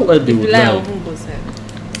understand why they If would you lie, I lie. wouldn't go say.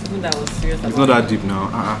 Even that was serious. It's not that deep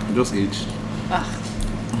now. Just age. Ah,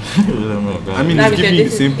 I mean, now it's if you're giving you the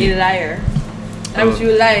same dating a liar, now if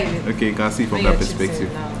you lie, Okay, you can see from when that you're cheating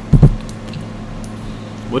perspective. now.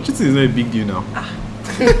 But cheating is not a big deal now.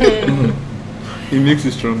 It makes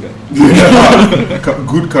you stronger.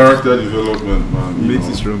 Good character development, man. It makes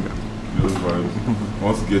you stronger. Those vibes.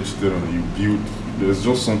 Once you get cheated on, you build. There's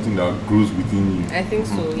just something that grows within you. I think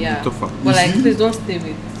so, yeah. Tougher. But like, You see? please don't stay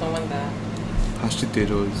with someone that. Has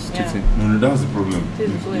cheated or is Yeah. cheating. No, that's the problem. Please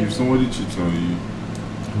go If ahead. somebody cheats on you,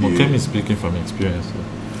 But yeah. Kemi is speaking from experience. So.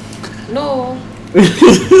 No,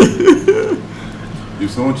 If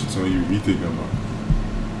someone cheats on you, we take them back.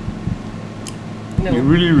 no. You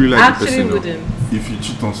really like I the actually person. wouldn't. If you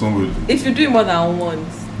cheat on somebody, If you do it more than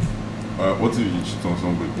once, what if you cheat on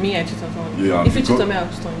somebody? me, I cheat on someone. Yeah, If you cheat because- on me, I'll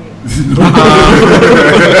cheat on you.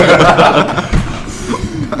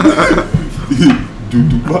 Give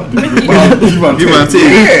Give and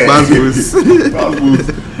take. That's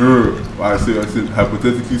good. I said,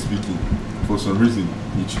 hypothetically speaking, for some reason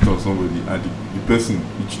you cheat on somebody and the person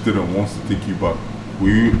you cheated on wants to take you back. Will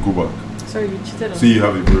you go back? Sorry, you cheated on Say me. you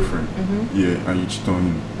have a boyfriend, Mm-hmm. yeah, and you cheat on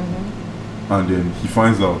him, Mm-hmm. and then he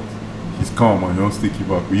finds out, he's calm and he wants to take you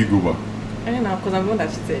back. Will you go back? I don't know, because I'm the one that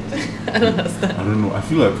cheated. I don't understand. I don't know. I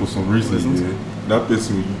feel like for some reason, yeah, that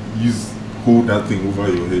person will hold that thing over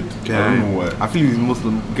your head. I don't know why. I feel it's most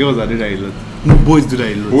girls that do that a lot. No, boys do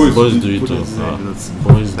that a lot. Boys Boys do it Boys too. do that a lot.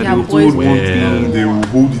 Boys do Yeah, it boys want well. to. They will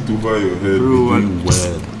hold it over your head. Bro, They and- do-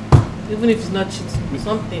 Well, Even if it's not cheating,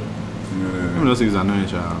 something. I'm yeah. not saying it's annoying,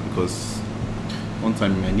 because one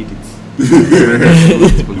time you might need it.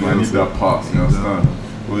 I need that pass, you understand?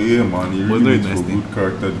 Well, yeah, man, it But really it's makes not a for nice thing. good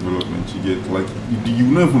character development. You get, like, you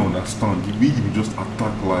never even understand the way you just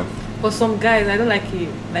attack life. But some guys, I don't like it.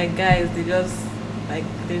 Like guys, they just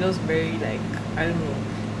very like, I don't know,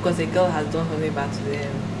 because a girl has done something bad to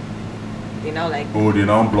them. They now like, Oh, they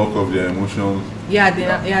now block off their emotions. yeah, they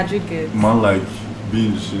now, yeah, drink it. Man, like,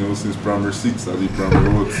 Binge, since primary 6 as a primary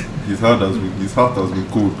what, his heart has been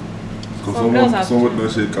cold. Because Some girls have someone to.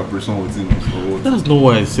 don't share Capricorn with him or what. that's not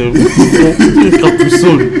why I said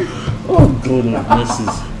episode. Oh God of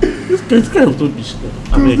mercies. This guy was not bitch.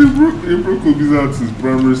 I Because mean, they broke up his heart since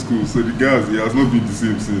primary school, so the guys, he has not been the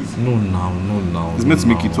same since. no now. It's meant to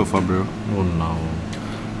make it tougher, bro. No now.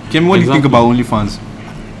 Kim, what do you think Exactly. about OnlyFans?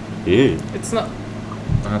 Yeah. It's not.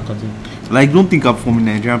 Continue. Like, don't think up from a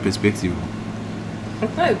Nigerian perspective.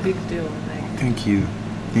 It's not a big deal. Like, Thank you.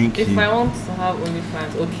 Thank if you. I want to have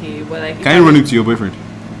OnlyFans, okay, but like, if Can I you run want- it to your boyfriend?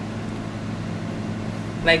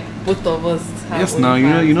 Like both of us have Yes, now you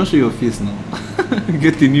OnlyFans. know show your face now.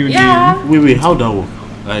 Get the new Yeah. Wait, how that work?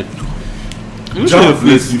 Like, name. You show your Just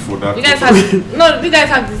bless face. you for that. You guys have no. You guys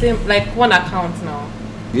have the same like one account now.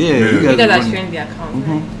 Yeah, Yeah. you You guys guys are run. sharing the account.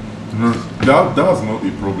 Mhm. No, that's not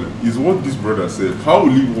a problem. It's what this brother said. How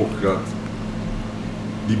will it work that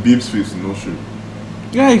the babe's face will not show?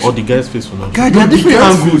 Yeah, or the guy's face will not. God, No, there are the different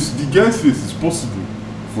guy's angles. face, the guy's face is possible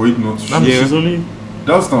for it not to show. I mean, Yeah. she's only.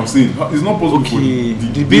 That's what I'm saying. It's not possible for Okay, the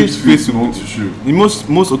the babe's babe's face face not to show. In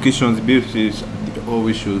most occasions, the babe face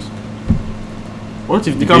always shows. What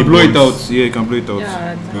if the You can babe blow it wants- out. Yeah, you can blow it out.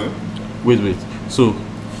 Yeah. Huh? Wait. So,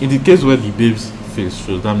 in the case where the babe's face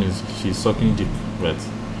shows, that means she's sucking dick, right?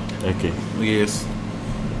 Okay. Yes.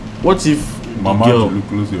 What if the Mama, girl? to look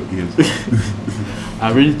close your ears. I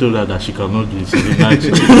already told her that she cannot do this. She denied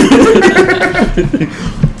it.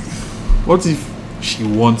 What if she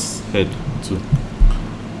wants head too?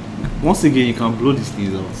 Once again, you can blow these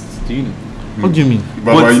things out. Do you know? What do you mean?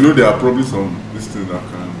 But you know there are probably some this thing that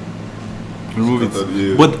can Remove scatter it. the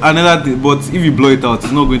air. But another thing, but if you blow it out,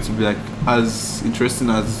 it's not going to be like as interesting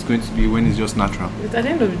as it's going to be when it's just natural. But at the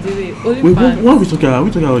end of the day, Wait, what OnlyFans. are we talking about? Are we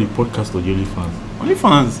talking about the podcast or the OnlyFans?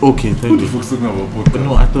 OnlyFans. Okay, Who thank the you. fuck's talking about But podcast?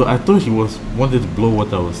 no, I thought he wanted to blow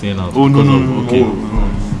what I was saying out. Oh, no, because no, of- no, okay.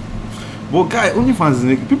 But guy, OnlyFans is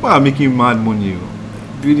making, people are making mad money,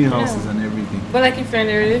 building houses and everything. But like if you're in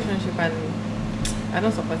a relationship and I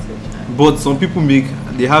don't support it. But some people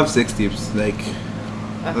they have sex tapes like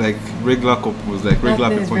regular couples, like regular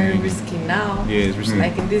That thing is people. very use. risky now. Yeah, it's risky.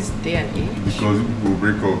 Like in this day and age. Because people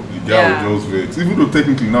break up, the guy Yeah. will just vex. Even though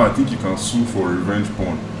technically now I think you can sue for revenge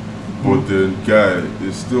porn, but the guy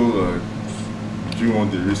is still like, do you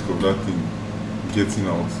want the risk of that thing getting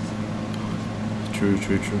out? True.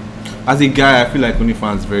 As a guy, I feel like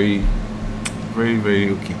OnlyFans very, very, very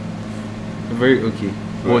okay. Very okay.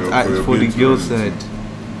 But For your for the babe to girl run it. side,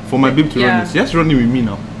 for my babe to run Yeah. it, she's running with me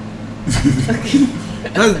now.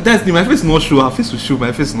 That's the, my face is not show. Her face will show.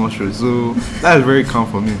 My face is not show. So that's very calm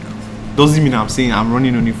for me. Doesn't mean I'm saying I'm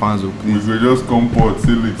running OnlyFans. Oh, We please. will just come port,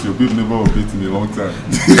 say it, your babe never update in a long time.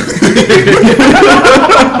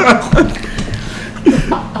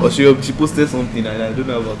 Or she posted something and I don't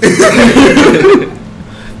know about it.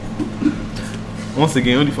 Once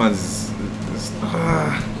again, OnlyFans is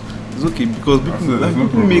it's okay because I said, people, there's no people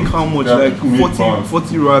problem. make how much? Yeah, like people make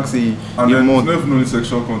 40 racks a And then month. it's not even only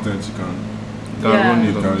sexual content you can Run Yeah.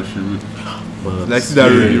 it on. distribute. But Like see that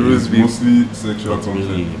Ruby Rose it's babe. mostly sexual Not content.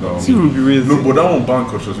 really. that See one. Ruby Rose. No, but that one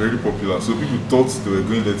bank was very popular, so people thought they were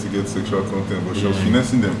going there to get sexual content, but she was Yeah.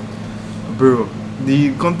 finessing them. Bro,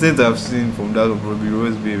 the content I've seen from that of Ruby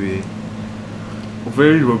Rose baby,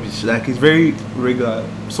 very rubbish. Like it's very regular.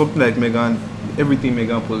 Something like Megan, everything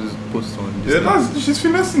Megan posts on. this Yeah, thing. she's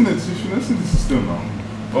finessing it. She's finessing the system now.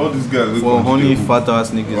 All these guys they For come to honey the fat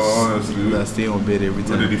ass niggas Oh, honestly. that stay on bed every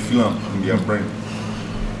Whether they time. feel them in their brain.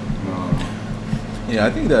 No. Yeah, I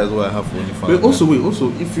think that is what I have for OnlyFans. But also,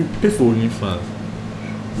 if you pay for OnlyFans,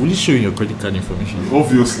 will it show your credit card information?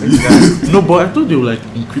 Obviously. No, but I thought they would like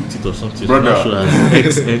encrypt it or something. Brother. Not sure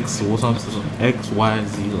as XX or something, X, Y,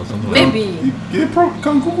 Z or something. Like Maybe. You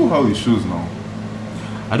can Google how it shows now. that.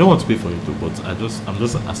 I don't want to pay for it too, but I'm just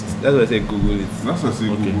asking. That's why I said Google it. That's why I say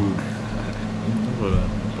Okay. Google. No problem, no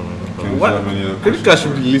problem, no problem. Can What? you have any other Credit card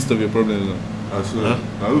questions? should be the list of your problems. No? I swear.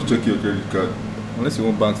 I will check your credit card. Unless you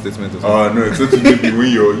want bank statement or something. No, except you maybe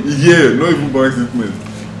when you're not even bank statement.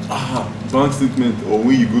 Bank statement or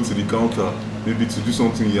when you go to the counter, maybe to do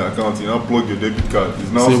something in your account, you now plug your debit card.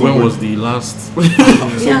 It's now Say when somebody- was the last?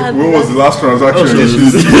 Yeah, when was the last transaction? Oh, you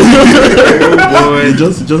shit. did? Oh boy.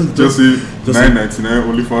 Just say Just- $9.99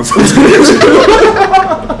 only for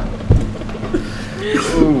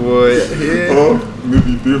Oh boy. Yeah. Or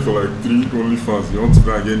maybe you pay for like 3 OnlyFans. You want to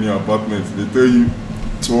go and get new apartment. They tell you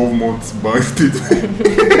 12 months bank statement. Oh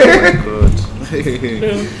my god.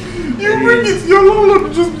 You bring it, your landlord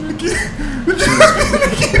will just be looking.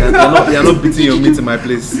 You're not beating your meat in my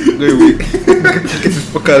place. Go away. Get the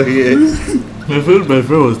fuck out of here. My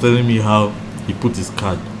friend was telling me how he put his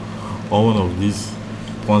card on one of these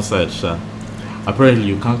porn sites. Sha. Apparently,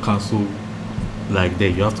 you can't cancel like that.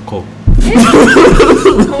 You have to call.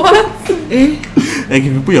 What? Like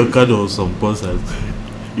if you put your card on some porn sites,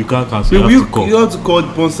 you can't cancel. You have to call. You have to call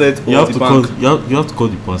the pawn site or You have the to bank. call. You have to call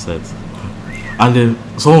the porn site, and then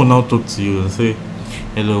someone will now talk to you and say,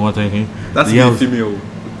 "Hello, what are you?" That's The to house- be a female.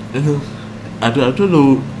 Hello. I don't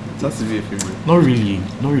know. It has to be a female. Not really.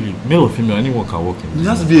 Male or female, anyone can work in. It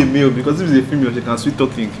has to be a male because if it's a female, she can sweet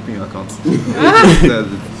talking and keep in your account. That's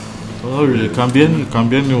it. Not really. Can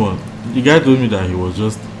be anyone. The guy told me that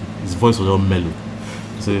his voice was all mellow.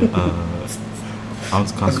 Say, I want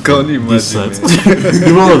to cancel I can only this imagine, site.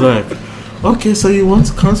 The man was like, okay, so you want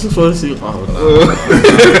to cancel for us? Oh,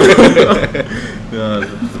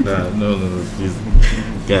 no, please.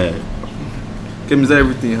 Guy. Kim, is that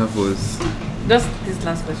everything you have for us? Just this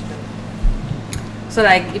last question. So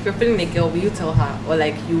like, if you're feeling a girl, will you tell her, or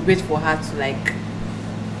like you wait for her to like,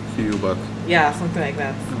 Feel you back. yeah, something like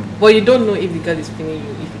that? But you don't know if the girl is feeling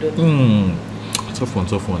you if you don't know. Tough one.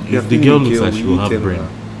 You're If the feeling girl a looks girl, like she will will you have tell brain. her?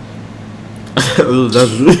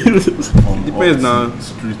 That's Depends now.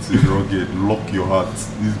 Streets is rugged. Lock your heart.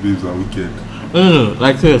 These babes are wicked. no.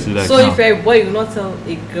 Like seriously, like So now. if you're a boy, you will not tell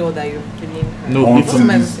a girl that you're feeling her. No, What's Until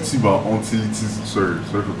my it is, mistake? until it is, sorry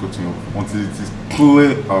for cutting you off. Until it is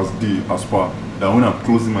clear as day, as far that when I'm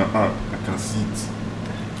closing my eye, I can see it.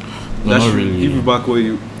 No, That not should really. give you back where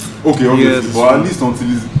you. Okay, obviously, Yes. but at least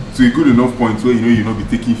until it's to a good enough point where you know you'll not be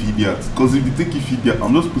taking feed because if you take feed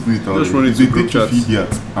I'm just putting it out Just there. run If into they group take chats. feed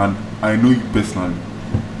and I know you personally,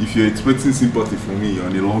 if you're expecting sympathy from me, you're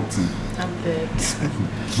on a long team. I'm dead.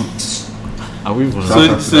 Are we even?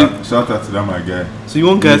 Shout out to that my guy. So you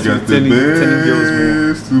want guys to You be got telling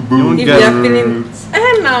girls best to boom. If Guys- you're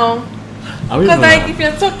feeling, now, Are we because even? like if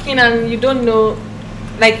you're talking and you don't know,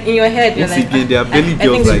 like in your head, you're Once like, again, they are barely I think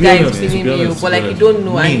girls this like guy that, is man. feeling To be you, honest, but like to you be don't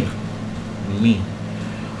know. me,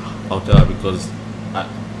 I'll tell her because Don't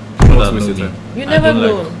people that waste know your me, time. You I never don't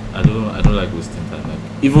know. Like, I don't like wasting time. Like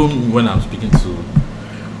even when I'm speaking to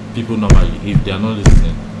people normally, if they are not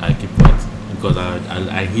listening, I keep quiet because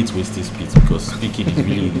I hate wasting speech because speaking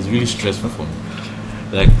is really stressful for me.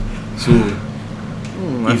 Like so,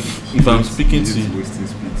 if I'm speaking to He's you, wasting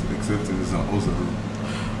speed, except in his other room.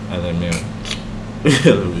 and then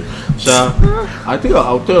Sha, I think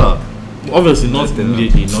I'll tell her. Obviously, not Just tell her.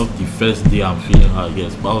 immediately, not the first day I'm feeling her,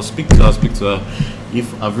 yes, but I'll speak to her.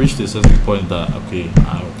 If I've reached a certain point that, okay,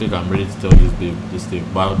 I think I'm ready to tell this babe this thing,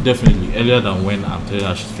 but I'll definitely, earlier than when I'm telling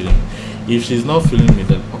her she's feeling me. If she's not feeling me,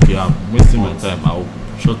 then, okay, I'm wasting my time, I'll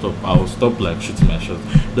shut up, I'll stop, like, shooting my shot.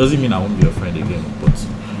 Doesn't mean I won't be your friend again, but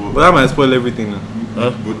But that might spoil everything now.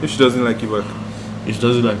 But If she doesn't like you back. if she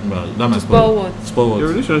doesn't like me, that might Spoil what? Spoil what? Your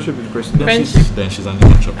relationship with the person. Friendship. Then she's an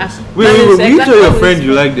immature person. Wait, That is when you exactly tell your what friend it's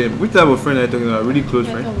you for. like them, which type of friend are you talking about? Really close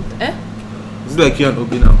friend? Is it like you and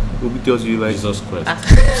Obi now? Obi tells you like. Jesus Christ.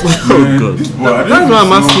 man, God. this boy, I don't That's what I'm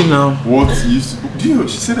know asking now. What is? Do you know?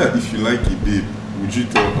 She said that if you like a babe, would you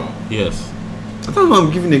tell her? Yes. That's what I'm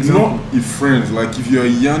giving example. Not if friends, like if you are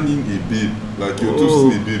yanning a babe, like you're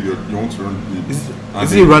toasting a babe, you want to run a babe. Is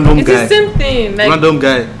And it a random It's guy? the same thing. Like Random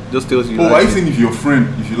guy just tells you. Oh, like, are you saying if your friend,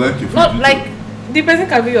 if you like your friend, not you like the person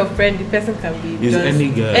can be your friend. The person can be Is just any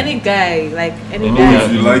guy. Any guy, like any Any tell her guy.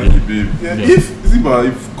 if you like a babe. Yeah, Yeah.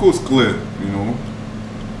 if coast clear, you know,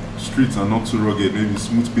 streets are not too rugged, maybe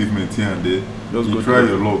smooth pavement here and there. Just You go try to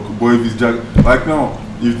your luck. But if it's like now,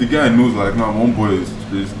 if the guy knows like now one boy is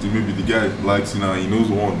maybe the guy likes you now, he knows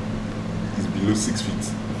one is below 6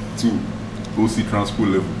 feet. 2, go see transport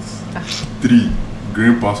levels. 3,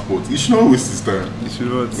 green passport. You should not waste his time. You should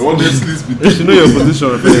not. Honestly speaking, You should know your position.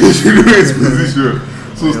 you should know his position.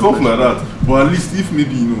 So stuff like that. But at least if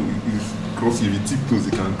maybe he's cross, if he tiptoes,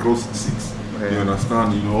 he can cross 6. You Yeah.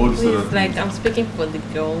 understand? You know all this Please, other like things. I'm speaking for the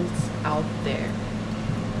girls out there.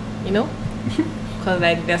 You know, because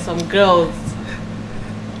like there's some girls.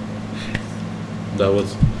 That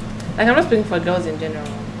was. Like I'm not speaking for girls in general.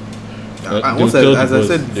 Once They'll tell as the I boys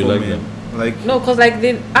said they before, like man, them. like No, because like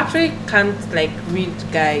they actually can't like read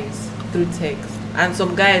guys through text, and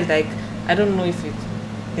some guys like I don't know if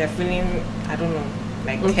they're feeling I don't know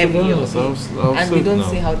like heavy or and they don't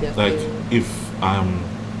say how they're like feeling.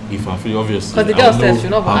 if I'm feeling obviously 'Cause the I girl know- says she'll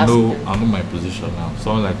not I ask know you. I know my position now.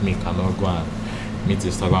 Someone like me cannot go and meet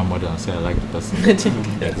Instagram model and say I like the person.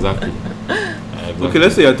 Exactly. okay,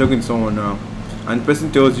 let's say you're talking to someone now, and the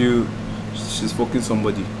person tells you she's fucking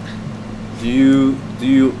somebody. Do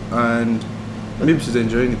you and maybe she's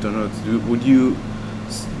enjoying it or not? Would you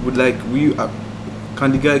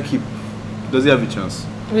can the guy keep? Does he have a chance?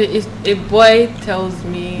 Wait, if a boy tells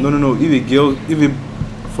me No.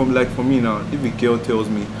 For me now, if a girl tells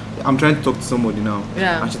me I'm trying to talk to somebody now,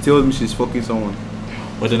 Yeah. and she tells me she's fucking someone,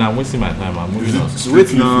 But then I'm wasting my time. I'm moving on. Is it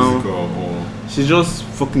strictly now. physical or she's just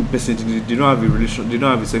fucking person. They don't have a relation. They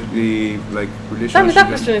don't have a that relationship.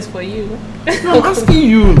 question is for you. No, I'm asking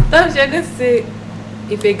you. That you're going to say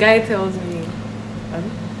if a guy tells me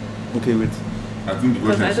Okay, wait. I think the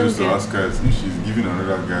question I is don't supposed to get- ask her is if she's giving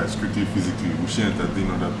another guy strictly physically, will she entertain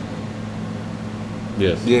other people?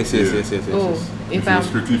 Yes. Yes. oh If if you're I'm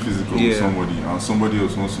strictly physical with Yeah. somebody and somebody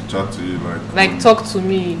else wants to chat to you like talk to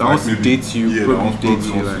me That wants to maybe- date you, yeah, that probably wants date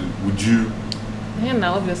you, wants like- to- would you? yeah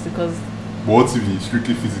now obviously because But what if he's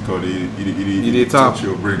strictly physical? They tap. touch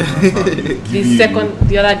your brain.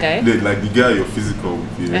 the other guy Like the guy you're physical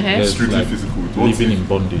with, yeah, Uh-huh. he's strictly Like physical with. What Living if, in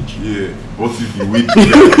bondage. yeah, what if you wait the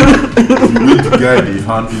guy, if you wait the guy they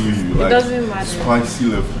handle you it like doesn't matter spicy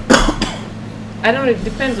level? I don't know it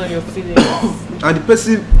depends on your feelings And the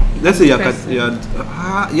person, let's say Person. you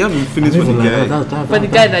have feelings for the guy. For the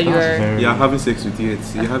guy that you are- You're having sex with yet.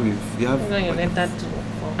 You have no you're not that too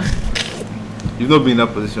you've not been in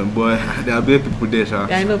that position, boy. There are better people there, sha.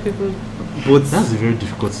 yeah I know people But That's a very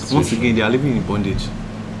difficult situation. once again, they are living in bondage.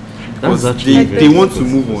 That's Because actually they, a very they want to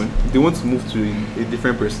difficult move on. They want to move to a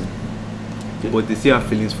different person, but they still have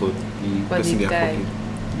feelings for the For person the they are guy.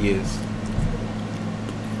 fucking. Yes.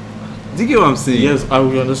 Do you get what I'm saying? Yes, I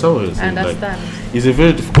will understand what you're I saying. Like, understand it's a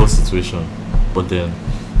very difficult situation, but then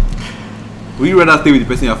Would you rather stay with the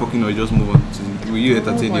person you're fucking or just move on? Will you Move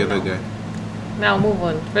entertain the on other now. guy? now move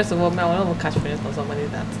on first of all I will not catch feelings for somebody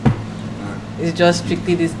that it's just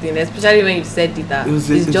strictly this thing especially when you said it that It was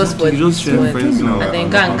it's just for exactly, you just this share one friends now. and then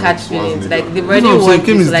go and catch feelings like they've That's already what I'm saying, worked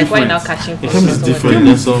Kim this is like why now different. catching Kim is for different. someone?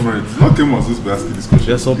 There's some Friends. Not Kim was supposed to be asking this question.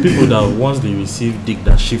 there's some people that once they receive dick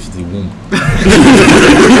that shifts the womb.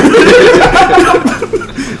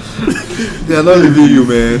 They are not leaving you,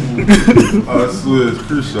 man. I swear, it's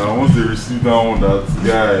Christian. Once they receive that one, that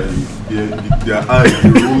guy, their eyes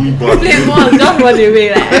are rolling back. Please, one, just run away.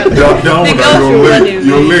 Like, That the one, girl that should run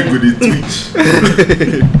your away. leg with a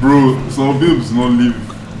twitch. Bro, some babes not leave.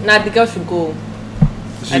 Nah, the girl should go.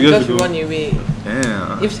 She And the girl goes to should go. run away.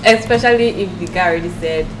 Yeah. Especially if the guy already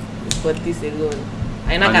said it's for this alone.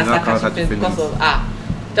 And And I can you start now can't catching catch feelings because feelings.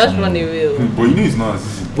 of just run away. Oh. But you know it's not as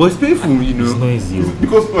easy. But it's painful, you It's know. not easy.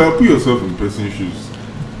 Because put yourself in person's shoes.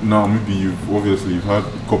 Now maybe you've had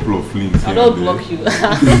a couple of flings. I'll here not and there. block you.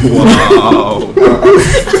 Wow.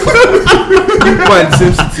 You find the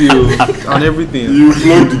same city oh, and everything. You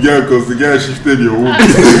blocked the guy because the guy shifted your home.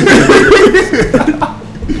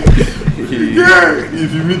 Yeah,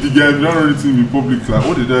 if you meet the guy, you don't know anything in public, like,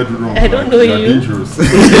 what did I do wrong? I don't know you're you. dangerous.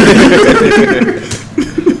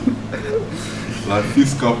 Like,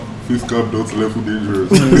 face cap dots level dangerous.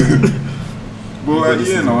 But like,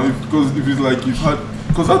 yeah, now, because if it's like you've had,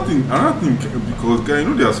 because another thing, because guy, you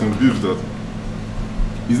know, there are some babes that,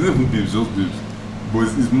 it's not even babes, just babes, but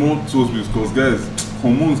it's more towards babes, because guys,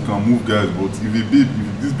 hormones can move guys, but if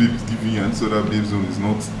this babe is giving you and so that babe zone is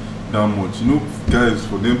not that much, you know, guys,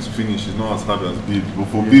 for them to finish is not as hard as babes, but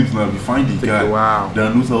for babes now, if you find a guy Wow.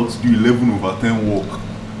 that knows how to do 11/10 walk,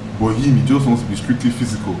 but he just wants to be strictly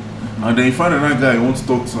physical, and then you find another guy you want to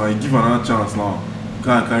talk to and you give another chance now, you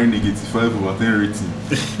can't carry -5/10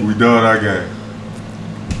 rating without that guy.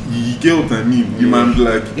 You get what I mean? You might be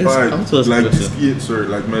like, Yes, alright, I want to ask a like this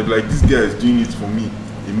question. might be like this guy is doing it for me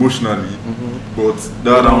emotionally, but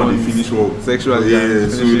the other one they finish well Sexually, yeah, yeah,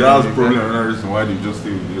 so finishing that's it, probably yeah. another reason why they just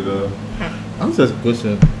stay with the other. I want to ask a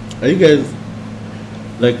question. Are you guys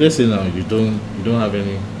like, let's say now you don't have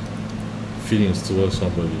any feelings towards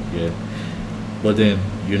somebody, yeah, but then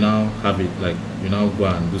you now have it, like you now go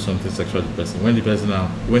and do something sexual with the person. When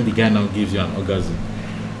the guy now gives you an orgasm,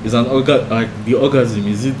 is like the orgasm,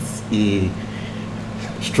 is it a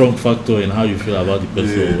strong factor in how you feel about the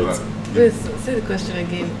person Yeah, or what? like, Please, say the question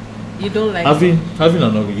again. You don't like Having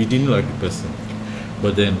an orgasm, you didn't like the person,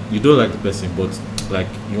 but then you don't like the person, but like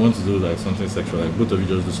you want to do like something sexual, like both of you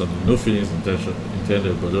just do something, no feelings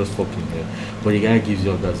intended, but just fucking, yeah. But the guy gives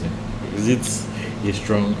you orgasm. Is it a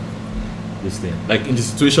strong this thing? Like in the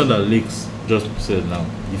situation that Lakes just said now,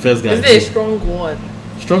 the first guy. Is it a strong one?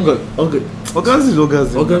 stronger? Okay. Orgasm is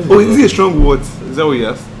orgasm. Orgasm Oh, is is it a strong word? Is that what you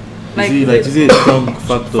asked? Is it a strong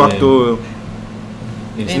factor? Factor.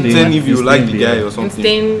 in Then if you staying like the guy behind? or In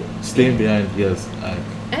something. Staying behind, yes. I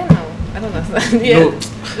don't know. I don't understand. Yeah. No.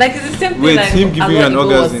 Like it's the same thing Wait, like him giving you what an Igbo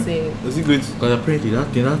was orgasm. saying. Is he going to? Because apparently that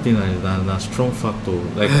thing is a strong factor.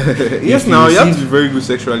 Like Yes, if now you have receive- to be very good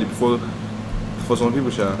sexually before. For some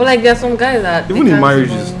people, sure. But like there are some guys that Even they in can't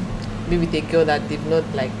marriages. even be with a girl that they've not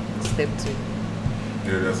like slept with.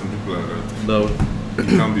 yeah, there are some people like that. that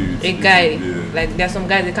You can't be with A guy, yeah. like there are some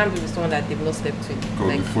guys they can't be with someone that they've not slept with. Because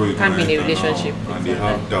Like before you can't be in a enter relationship. now, with and they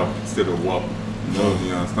someone have doubt instead of WAP.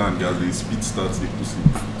 You understand, guys? They speed starts the pussy.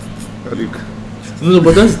 No,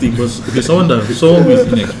 but that's the thing. Because someone who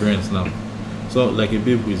is inexperienced now, so like a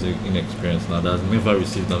babe who is inexperienced now that has never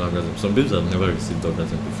received an orgasm. Some babes have never received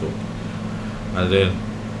orgasm before, and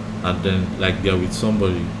then like they're with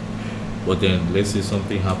somebody, but then let's say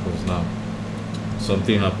something happens now.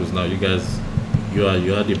 You guys, you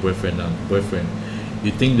had a boyfriend and boyfriend.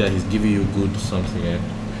 You think that he's giving you good something,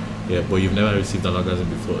 yeah, but you've never received an orgasm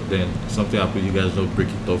before. Then something happens, you guys don't break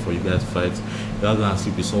it off, or you guys fight. You're gonna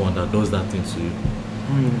sleep with someone that does that thing to you,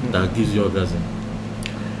 that gives you orgasm.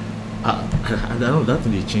 I don't know, that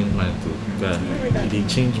thing they change mind too. Yeah, they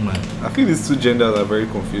change mind. I feel these two genders are very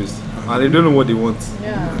confused and they don't know what they want.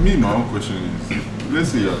 Yeah. Me, my own question is, let's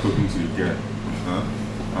say you're talking to a guy,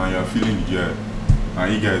 and you're feeling the guy,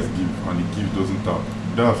 and you guys give, and the give doesn't tap.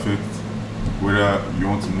 Would that affect whether you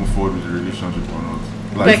want to move forward with the relationship or not?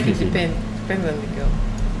 Like it depends. Depends on the girl.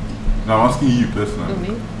 Now I'm asking you No, personally.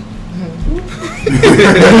 me?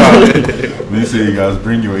 When you say you guys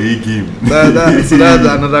bring your A game, So that's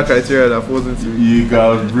another criteria that falls into it. you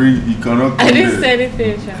cannot come I didn't there. say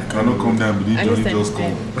anything, Sha. You cannot come down, but I Johnny didn't say just come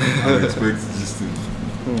anything. and expect this thing.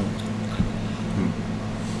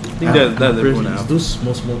 I think that's everyone It's have. those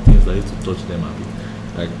small things that you to touch them happy.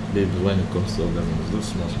 Like baby, when it comes to orgasm, it's those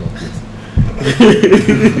small things.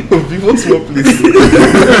 People small place.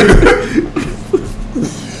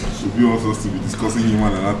 Should be also to be discussing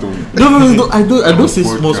human anatomy. No. I don't say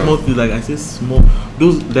small Podcast. things. Like I say small.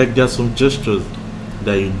 Those like there are some gestures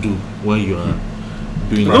that you do when you are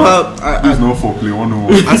doing. You know that. how This is not for play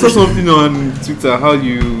 101. I saw something on Twitter how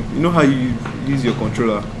you know how you use your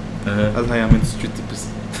controller. Uh-huh. That's how you're meant to treat the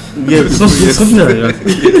person. Yeah, something like that.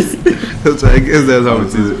 So I guess that's how it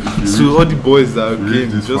If you is. So all the boys that reach game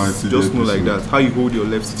this just fancy know like episode. that. How you hold your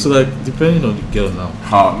left stick. So like depending on the girl now.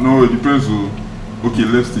 No, it depends on. Okay,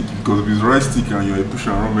 left stick, because if it's right stick and you're a push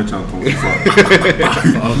and run merchant on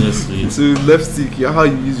FIFA. Honestly. So left stick, yeah, how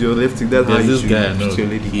you use your left stick, that's how There's you this should guy I know. put your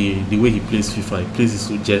lady. The way he plays FIFA, he plays it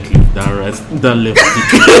so gently. That left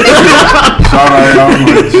stick. Shout out Yams,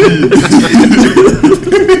 my G.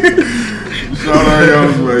 Shout out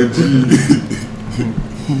Yams, my G.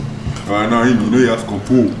 Right now, you know he has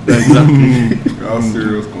control. Exactly. He has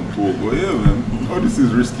serious control. But yeah, man, all this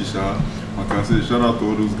is risky, Sha. I can say shout out to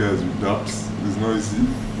all those guys with daps. It's not easy.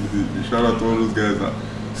 Shout out to all those guys that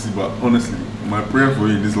see. But honestly, my prayer for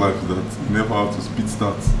you in this life is that you never have to speed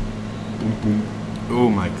stats. Boom, boom. Oh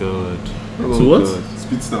my god. Oh So what? God.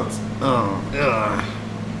 Speed stats. Oh.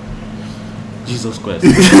 Jesus Christ. I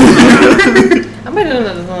might not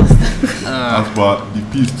understand. As but the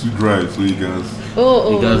pee is too dry, so you guys.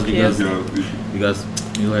 Oh, You guys- okay. you guys- okay. Because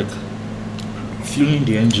you're like fueling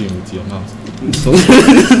the engine with your mouth. So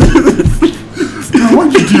Why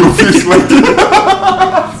would you do your face like that?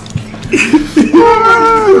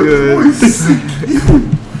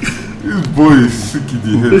 This boy is sick in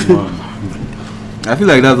the head, man. I feel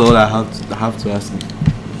like that's all I have to ask you.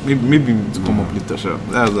 Maybe to come up later, sure.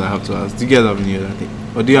 That's what I have to ask. Do you guys have any other thing?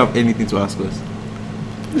 Or do you have anything to ask us?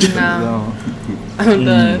 Nah, I'm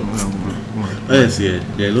done. yes, yeah,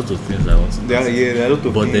 there are a lot of things I want to There are a lot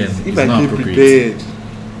of But things. then, If it's I not came appropriate.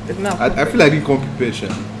 prepared, It's not. I feel like I didn't come prepared, sure.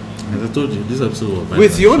 As I told you, this episode was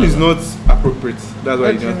Wait, your own is not appropriate. That's why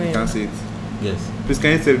What you do you mean? can't say it. Yes. Please,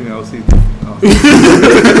 can you tell me? I'll say it. Oh.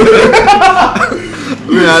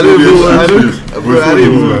 Bro, I don't know. I don't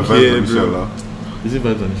even care, bro. Is it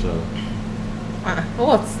better than Inshallah?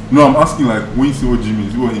 What? No, I'm asking like when you say what Jimmy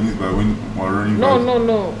is, what he means by when we're running No, back.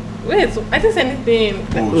 no. Wait, so I didn't say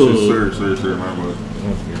anything. Oh, shit, sorry, my bad.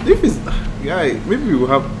 Okay. If it's, yeah, maybe we will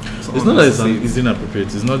have. It's not that say it's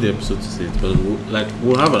inappropriate. It's not the episode to say it, but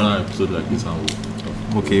we'll have another episode like this and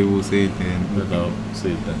we'll Okay, we'll say it then. let out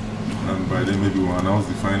say it then. And by then maybe we'll announce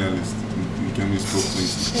the finalist in chemistry top 20.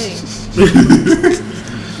 Hey,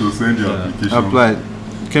 So send your Yeah. application. Apply.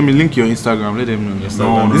 Can we link your Instagram? Let them know.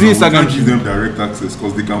 Instagram. No, Is it we Instagram? can't give them direct access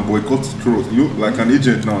because they can boycott through. You know, like an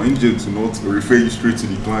agent now, agent will not refer you straight to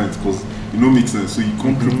the client because it don't make sense. So you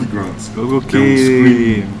come through the grants. Then we'll screen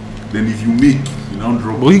Okay. you. Then if you make, you now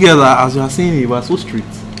drop. But you guys are, as you are saying, you are so strict.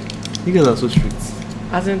 You guys are so strict.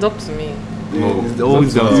 as in up to me. No, It's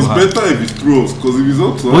always that's- gonna It's be hard. better if it's through us because if it's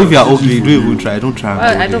up to What us, if you are it's ugly? easy Don't for even you. try. Don't try. Well,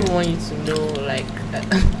 I and go don't there. want you to know, like,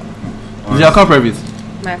 Is your account private?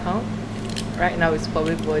 my account. Right now it's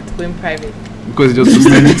public, but it's going private. Because it's just too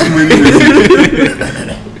many.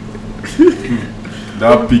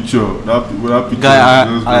 That picture. Guy,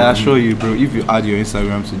 just I go- assure you, bro. If you add your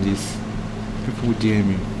Instagram to this, people will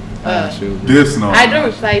DM you. I assure you. This now. I don't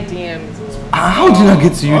reply DMs. How did I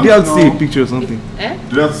get to you? Oh, They have to see a no. picture or something. Eh?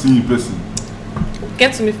 Did I see in person?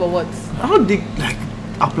 Get to me for what? How did they like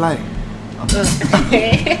apply? I'm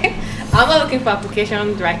not looking for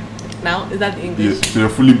applications right now. Is that the English? Yes, so you're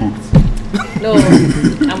fully booked. No,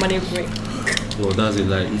 I'm on a break. Well, that's it.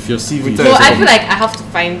 Like if your CV Winter So is I feel like I have to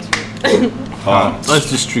find you. That's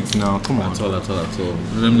too strict now. Come on. at all. Let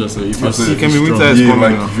me just say, if your That's it. CV Can we is winter strong, is Yeah, coming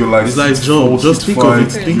like now. if you're like It's like 6'4", job. Just think of it.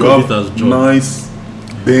 6'5", Think you of have it as job. nice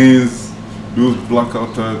bands, those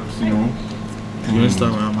blackout types, you know. Your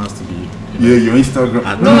Instagram has to be. Yeah, your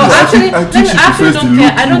Instagram. No, actually, I let think me she actually prefers don't the care.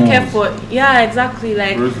 look I don't you care want. for. Yeah, exactly.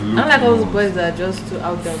 Like Prefers the I'm look like you all those want. boys that are just too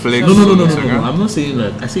out there. Flex. No. Instagram? I'm not saying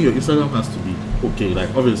like I say your Instagram has to be okay.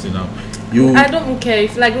 Like obviously now, you. I don't care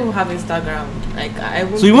if like people have Instagram. Like I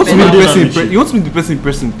won't. So you want to be meet the No, person? no, In no, you want to meet the person in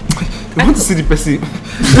person? You want to see the person?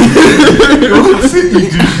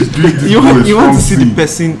 You want to see the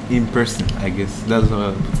person in person? I guess that's how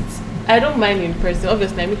I put it. I don't mind in person.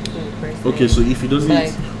 Obviously, I meet people in person. Okay, so if he doesn't,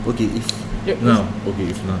 Like- okay, if You're- now, okay,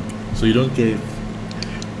 if now, so you don't care if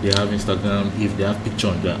they have Instagram, if they have picture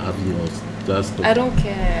on their yours, that's I don't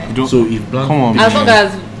care. You don't. So if blank, Come on, As man. long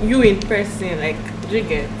as you in person, like, do you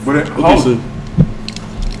get? But then okay, how? so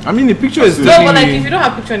I mean, the picture is. No, No, telling but like me- if you don't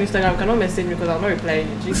have picture on Instagram, you cannot message me because I'll not reply you.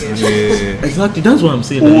 Do you get? Yeah. exactly that's what I'm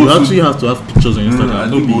saying. Oh, Like, you so- actually have to have pictures on No, Instagram. I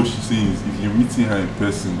No, think be what she's saying is if you're meeting her in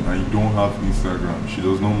person and you don't have Instagram, she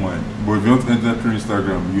does not mind. But if you want to enter through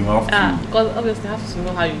Instagram, you have to. Because obviously I have to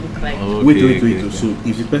know how you look like. wait. Okay. So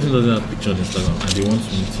if the person doesn't have picture on Instagram and they want to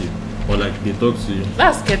meet you, or like they talk to you,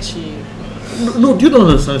 That's sketchy. no, you don't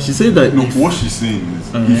understand. She said that No, if, what she's saying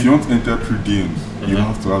is Uh-huh. if you want to enter through DMs, you Uh-huh.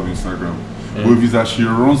 have to have Instagram. Yeah. But if it's that she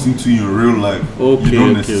runs into you in real life, Okay, you don't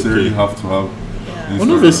okay, necessarily okay. have to have. Yeah.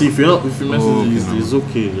 Well, obviously, if you message, okay, it's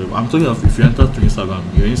okay. I'm talking of if you enter to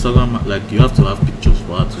Instagram, your Instagram, like, you have to have pictures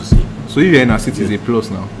for her to see. So if you're in our city, it's a plus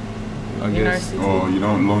now. I In our guess. city. Oh, you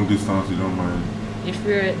don't long distance, you don't mind. If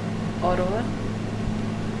you're at Ottawa.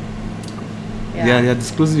 Yeah, they're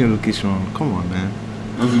disclosing your location. Come on, man.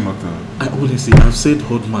 Doesn't matter. I honestly, I've said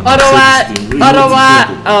hot man. I've Ottawa, said this thing. Where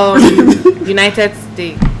you want to go? United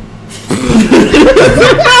States.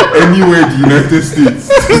 Anywhere the United States.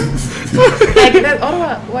 Like that's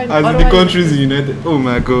Ottawa. Why, As Ottawa, in the countries united. Oh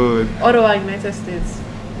my god. Ottawa, United States.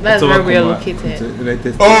 That's Ottawa, where we are comma, located.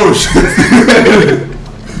 United States. Oh shit.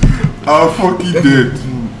 I'm fucking dead.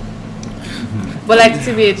 But like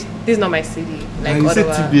TBH, this is not my city. Like And you said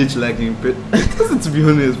Ottawa. TBH like in to be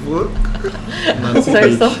honest, bro. Nah,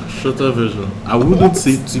 Sorry, TBH, so- shorter version. I wouldn't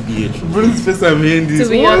say TBH. Bro, this is the first time hearing this. To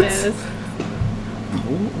be What? honest.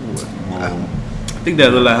 Wow. I think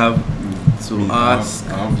that's all I have to Me, ask.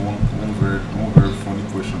 I have one very funny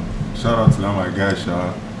question. Shout out to that my guy,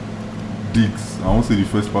 Sha. Digs. I won't say the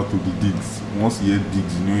first part of the digs. Once you hear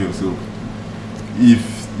digs, you know yourself.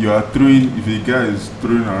 If a guy is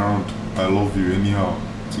throwing around I love you anyhow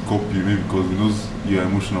to copy you, maybe because he knows you're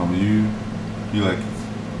emotional, you like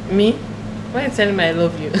it. Me? Why are you telling me I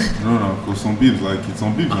love you? No, because some babes like it.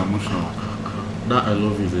 Some babes are emotional. That I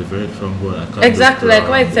love you is a very strong word. I can't Exactly. just Like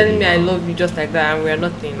why are you throw telling me I around. love you just like that and we're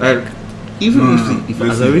nothing? Like, even if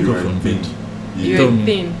let's as I say wake you up are from a bed, thing. you're tell a me.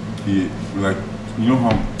 thing. Like, you know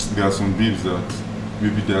how there are some babes that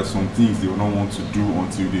maybe there are some things they will not want to do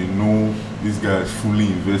until they know this guy is fully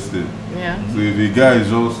invested. Yeah. So if a guy is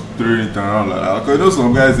just throwing it around like that, because I know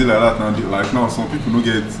some guys say like that now, like now some people don't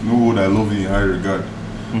get no hold I love you in high regard.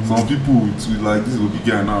 Some people it's like this will be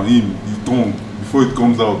guy now, him, his tongue, before it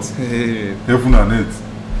comes out, Hey, heaven and earth.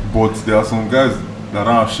 But there are some guys that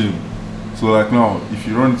are ashamed. So like now, if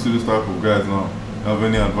you run into this type of guys now, you have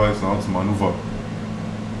any advice on how to maneuver?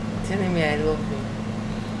 Telling me I love you.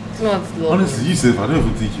 It's not love. Honestly, you said I don't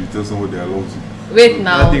even think you tell somebody I love you. Wait I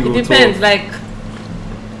now. think It we'll depends. talk. Like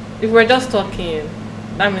if we're just talking,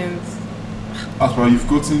 that means As far you've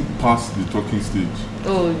gotten past the talking stage.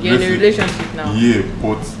 oh you're in a Listen, relationship now. Yeah,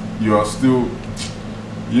 but you are still.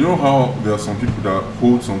 You know how there are some people that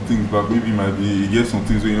hold some things back. Maybe it might be you get some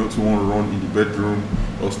things where you not to want to run in the bedroom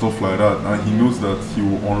or stuff like that, and he knows that he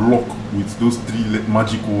will unlock with those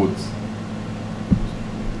magic words.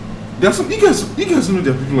 There are some you guys know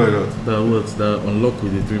there are people like that. that words that unlock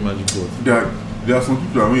with the three magic words. There are some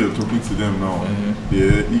people that when you're talking to them now,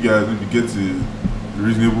 yeah, you guys when you get to a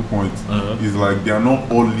reasonable point, it's like they are not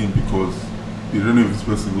all in because they don't know if this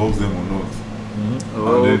person loves them or not.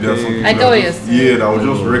 Oh, And then there are some okay. people I get that what you're just, saying. yeah, that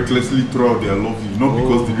will just recklessly throw out their love you, not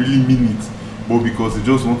because they really mean it, but because they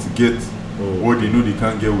just want to get what they know they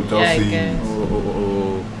can't get without Yeah, I saying get. it.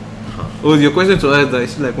 Oh, your question to us that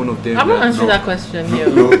is she like one of them? I'm not like, answering no. that question here.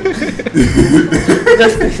 No.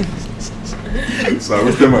 Just So I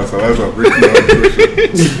wasted my saliva breaking down the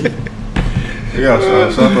question. Yeah,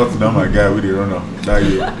 shout out to that my guy with the runner that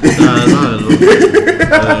year.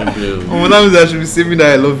 Oh, that means I should be saving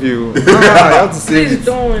that I love you. I have to save please it.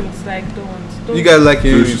 don't like don't. You guys like So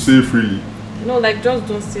you him? should say it freely. No, like just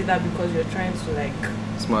don't say that because you're trying to like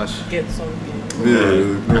Smash. get something.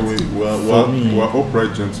 Yeah, no way. For me- We're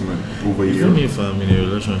upright gentlemen over Even here. if I'm in a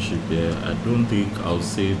relationship, yeah, I don't think I'll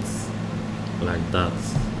say it like that.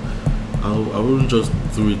 I wouldn't just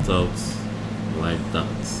throw it out like that.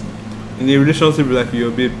 In a relationship like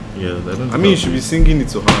your babe, Yeah, I don't. I mean you should be singing it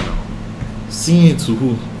to her now. singing it to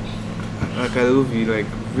who? Like I love you, like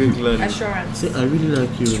regularly. Assurance. Say I really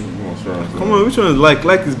like you. Come on, which one is like?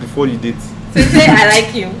 Like is before you date. So you say I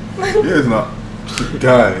like you. Yeah, it's not.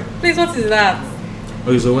 Guy. Please, what is that?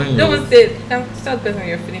 Okay, so when Don't you say tell the person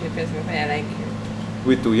you're feeling the person say I like you.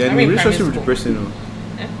 Wait, oh, you're in I a mean, relationship with primary the person.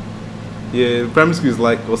 Oh. Eh? Yeah, primary school is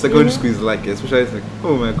like, or secondary school is like, especially it's like,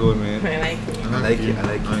 oh my god, man. I like you. I like you, I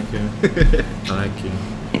like you. you. I like you.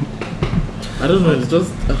 I don't know. It's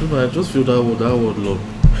just I don't know. I just feel that word love.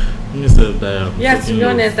 Instead of that, Yeah, to be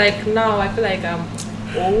honest, like now I feel like I'm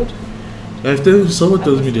old. If someone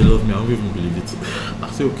tells me they love me, I won't even believe it. I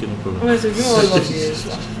say okay, no problem. Honestly, you know what love is.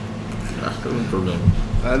 No problem.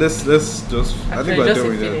 Let's just. I think Actually, we're just done a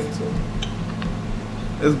with feeling that.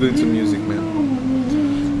 too. Let's go into music,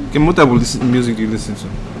 man. Okay, what type of music do you listen to?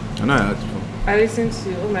 I know I asked before. I listen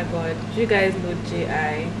to, oh my god, do you guys know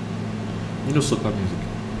J.I. You know soccer music.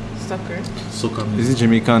 Soccer? Soccer Is music. it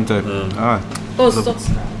Jamaican type? Ah, Oh, soccer.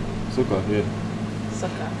 Soccer, yeah.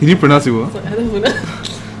 Soccer. he didn't pronounce it well. So, I don't even know.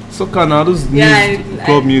 Soccer now, those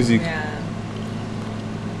club music. Yeah.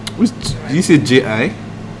 Which did you say J.I.?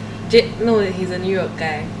 No, he's a New York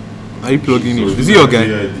guy. Are you plugging So it? it's Is he your guy?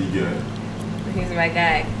 GID guy. He's my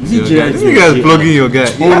guy. Is it Your J.I.? guy. This nigga is plugging your guy.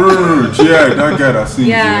 Oh no, G.I., that guy that sings,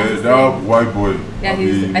 Yeah, that white boy. Yeah,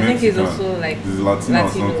 I think he's also like He's Latino or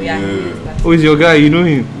Latino. something. Yeah, he is Yeah. Latino. Oh, is your guy? You know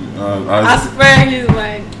him? As fair, he's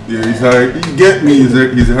like Yeah, he's like, you get me,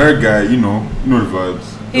 he's a hair guy, you know the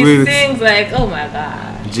vibes. he Wait. sings like, oh my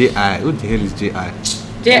god. J.I. Who the hell is J.I.?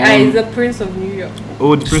 J.I. is the Prince of New York.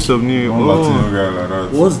 Oh, the Prince of New York. One Latino Oh. guy like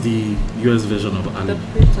that. What's the US version of The Ali?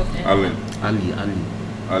 Prince of New Allen. Ali.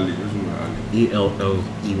 Ali. What's your Ali?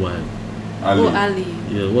 ALLEY. Ali. Oh, Ali.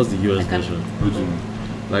 Yeah, what's the US I can't- version? What's your name?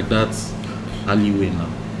 Like that's alleyway now.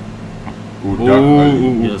 Oh, Oh, Dark Ali.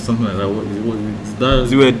 oh, Yeah, something like that. What is that?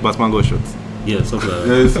 Is it where Batman got shot? Yeah, something like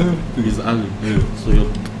Yeah, that. it's him. It's Ali. Yeah. So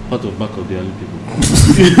you're part of back of the Ali people.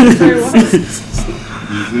 Sorry, what?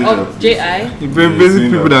 You say Of that- J.I. The very basic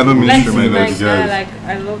seen people that. that know Like, mainstream, I he's my guess. guys. guy, like,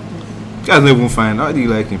 I love him. You guys not even fine. How do you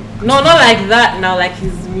like him? No, not like that now, like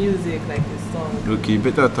his music, like his song. Okay,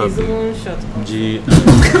 better tap His him. own shot. J.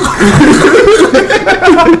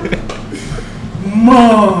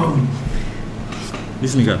 Mom!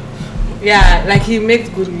 This nigga. Yeah, like he makes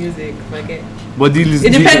good music. Forget. But do you listen?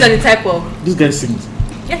 It depends on the type of. This guy sings.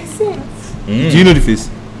 Yeah, he sings. Do you know the face?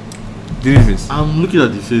 Do you know the face? I'm looking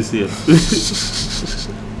at the face here.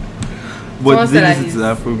 But Someone they said that listen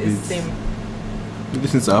to he's Afrobeats. same. You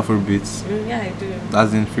listen to Afrobeats, Yeah, I do.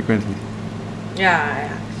 as in frequently. Yeah, I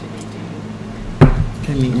actually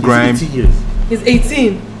Kenny, he's Grime. 80 years. do. He's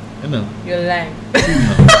 18. I know. You're lying.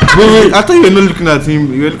 Wait, I thought you were not looking at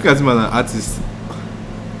him. You were looking at him as an artist.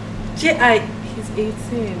 J.I. He's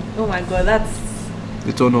 18. Oh my god, that's.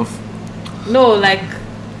 The turn off. No, like.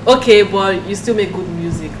 Okay, but you still make good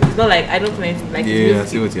music. It's not like I don't know anything. Like his Yeah, I music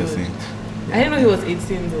see what is you're good. saying. I didn't know he was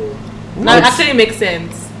 18 though. What? Now it actually makes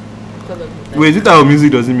sense. Because of Wait, is it our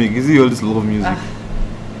music doesn't make? Is it all this love music?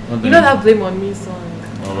 You know that Blame on Me song?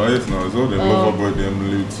 Oh, but yes, now it's all them lover boy, them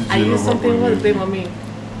little TJ I use lover something boy. what is Blame on Me?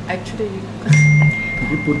 Actually,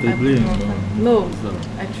 You put the blame on. no. So,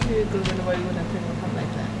 Actually, because whenever you want to play something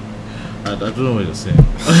like that. I don't know what you're saying.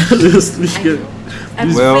 Honestly,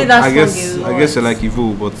 I've Well, played that I song guess a I guess you're lot. like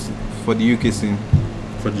Evo, but for the UK scene,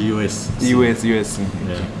 for the US. US scene.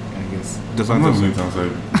 Yeah. I guess. Just I'm want not to saying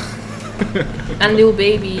outside. And Lil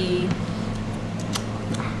Baby.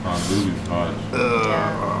 Ah, baby's hard.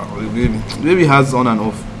 Baby has on and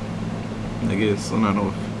off. I guess on and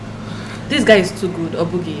off. This guy is too good.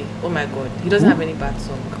 Obugi. Oh my god. He doesn't have any bad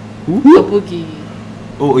song. Who? Obugi.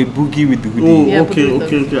 Oh, a boogie with the hoodie. Oh, Yeah, okay.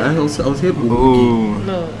 Boogie I was here. Oh.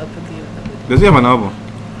 No, Obugi. Does he have an album?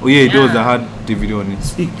 Oh yeah, he does. Yeah. That had the video on it.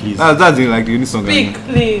 Speak, please. That's the, like the only song. I Speak,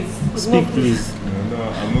 know. please. Speak, No, please. No,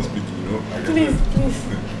 I'm not speaking, you know. I Please, guess.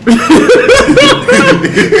 please.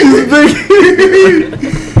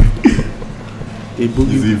 A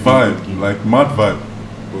boogie. It's a vibe, like mad vibe.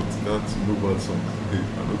 But that's no bad song.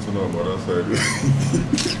 I don't know about that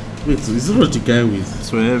side. Wait, so is that what the guy with?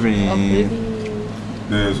 So every Oh, baby.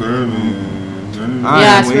 Yeah, so I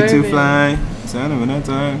Yeah, am way to Swerving. fly. Time of that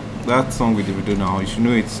time. That song with the video now. You should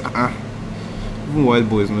know it. Even white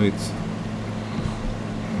boys know it.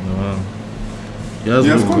 No. He he has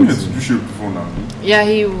has no come here voice. to do show before now. Yeah,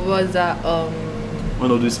 he was at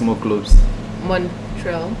One of these small clubs.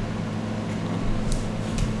 Montreal.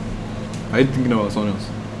 Are you thinking about someone else?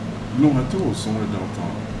 No, I thought it was somewhere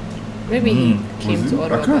downtown. Maybe he came Was to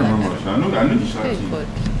it? Ottawa. I can't remember. I know the Hey, Shaki. God.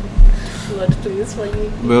 Lord, please for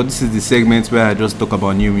you. Well, this is the segment where I just talk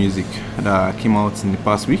about new music that came out in the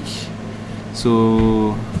past week.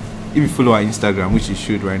 So, if you follow our Instagram, which you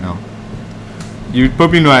should right now, you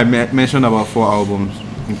probably know I mentioned about 4 albums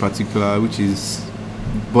in particular, which is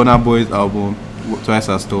Burna Boy's album, Twice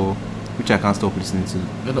as Tall, which I can't stop listening to.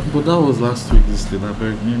 But that was last week. This thing, I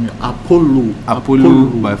beg you. Apollo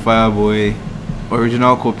by Fireboy,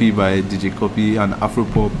 original copy by DJ Copy, and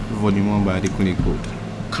Afropop Volume 1 by Adekunle Gold.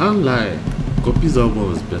 Can't lie. Copy's album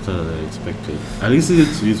was better than I expected. I listened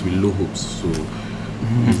to it with low hopes, so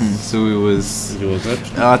So it was. it was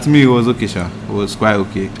actually To me, it was okay, sha. It was quite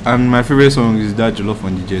okay. And my favorite song is that Jollof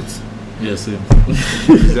on the Jet. yeah, same.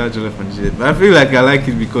 Is that Jollof on the Jet? But I feel like I like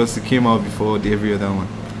it because it came out before every other one.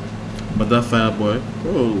 But that Fireboy,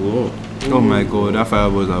 Oh my god, that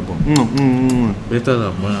Fireboy's album. better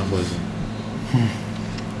than Burna Boy's.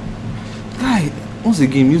 Guy, once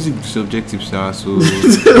again, music is subjective, sha. So,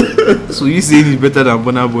 so you saying it's better than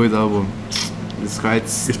Burna Boy's album? It's quite.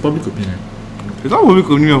 It's public opinion. It's not public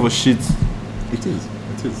opinion for shit. It is.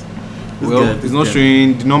 It is. Well, it's not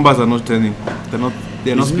showing. The numbers are not telling. They're not.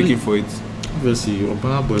 They're not It's speaking really- for it Obviously,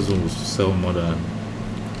 Burna Boy's own will sell more than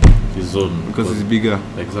his own because it's bigger.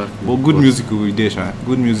 exactly. But good music will be there, sha.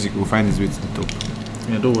 Good music will find its way to the top.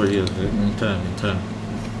 Yeah, don't worry. In time.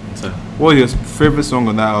 What is your favorite song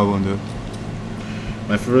on that album, though?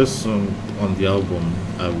 My favorite song on the album,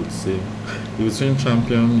 I would say, it was between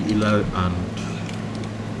Champion, Eli, and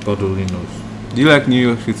God only knows. Do you like New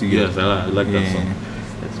York City? Yes, I like that Yeah. song.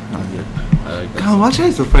 I like that I'm song.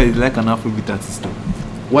 actually surprised you like an Afrobeat artist though.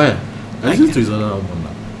 Why? I listened to his other album now.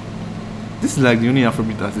 This is like the only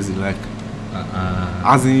Afrobeat artist you like. Uh,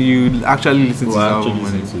 As in you actually listen to his I album. actually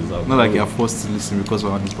and listened to his album. Not like you're forced to listen because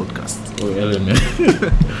we're on this podcast. Oh, Element.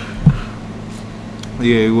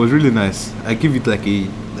 Yeah, it was really nice. I give it like a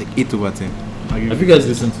 8 over 10. Have you guys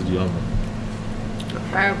listened to the album?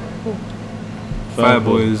 Fireboy.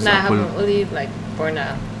 Fireboys. Nah, I Apollo. haven't. Only like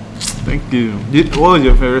Burna. Thank you. What was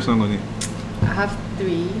your favorite song on it? I have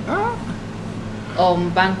 3.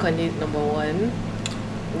 Bank on It, number 1.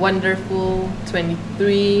 Wonderful,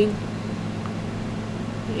 23.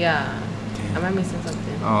 Yeah. Am I missing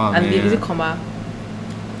something? Oh, and man. is it Comma?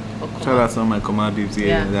 Or Comma? Shout out to all my Koma babes. Yeah,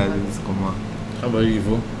 Yeah, that Koma. is Koma. How about you,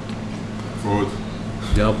 Ivo? For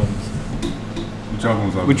The albums. which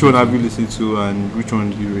albums have Which you one have you listened listened to and which one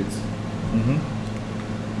do you rate? Mm-hmm.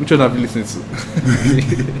 Which one have you listened to?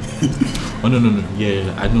 Oh, no.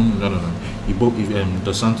 Yeah, I don't. No.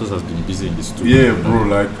 Dos Santos has been busy in the to? studio. Yeah, bro.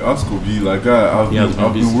 Like Askobi, like I've Yeah,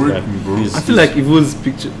 been busy, working, like, bro. busy. I feel like Ivo's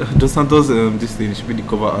picture, Dos Santos, this thing should be the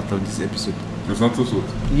cover art of this episode. Dos Santos what?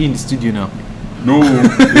 He in the studio now. No, no.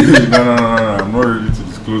 I'm not ready to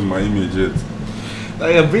disclose my image yet.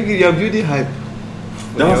 Like you're building hype.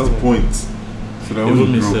 That's the point. So that Even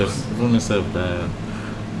when it myself, drops, even myself, that.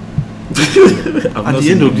 At the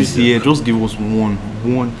end of this year, just give us one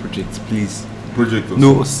project, please. project or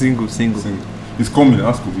No, something. single. It's coming.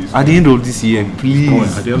 Askobi is At the end of this year, Come on,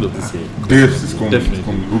 please. At the end of this year, Devs is coming. Definitely. It's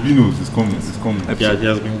coming. Obi knows it's coming. It's coming. yeah, he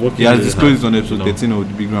has been working. He has really disclosed hard, on episode you know. 13 of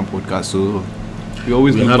the Big Grand podcast, so we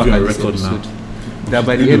always We look have back your at this record now. episode. That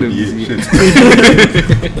by the end of this year,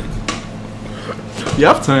 shit.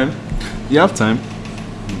 you have time.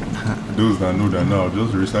 Those that know that now,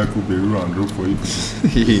 just recycle Beru and drop for you.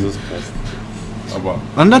 Jesus Christ. About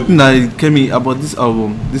Another thing that came me about this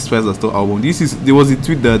album, this Twice as Tall album, there was a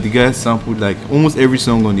tweet that the guy sampled like almost every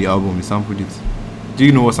song on the album. He sampled it. Do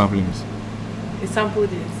you know what sampling is? It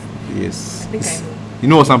sampled it. Yes. I think I It's- know. You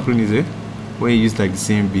know what sampling is, eh? When you use like the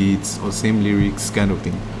same beats or same lyrics kind of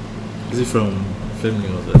thing. Is it from Femi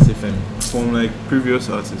or that? Say Femi. From like previous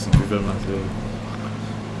artists. Femi Mateo.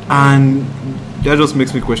 And that just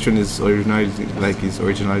makes me question his originality,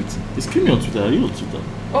 Is Kimi on Twitter? Are you on Twitter?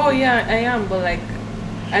 Oh yeah, I am, but like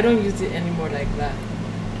I don't use it anymore like that.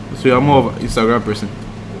 So you're more of an Instagram person.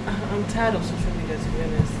 I'm tired of social media, to be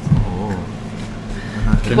honest. Oh.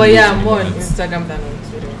 Kemi But yeah, lives in I'm the more on moment. Instagram than on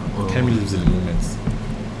Twitter. Kemi lives in the moment.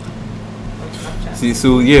 On Snapchat. See,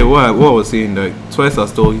 so yeah, what I was saying, like Twice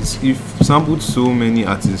as Tall, he sampled so many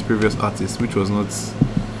artists, previous artists, which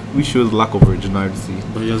shows lack of originality.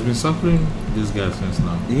 But he has been sampling this guy since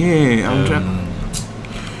now. Yeah, I'm trying.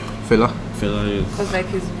 Fella, Fela, Cause like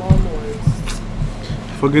his mom was.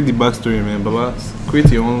 forget the backstory, man. Baba, create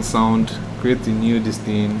your own sound, create a new this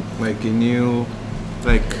thing, like a new,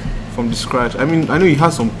 like from the scratch. I mean, I know he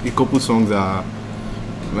has a couple songs that are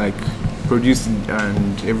like produced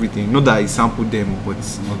and everything. Not that I sampled them, but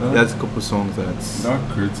he has a couple songs that's. not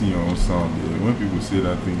creating your own sound. Yeah. When people say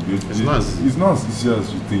that thing, It's not as easy. it's not as easy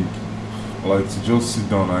as you think. Like to just sit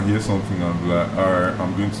down and hear something and be like, alright,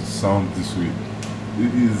 I'm going to sound this way.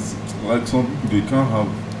 It is like some people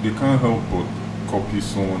they can't help but copy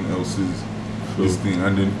someone else's this thing,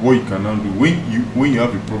 and then what you can now do when you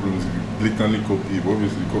have a problem is if you blatantly copy it, but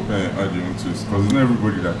obviously copy and add your own twist, because it's not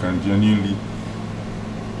everybody that can genuinely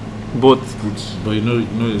But put. but you know,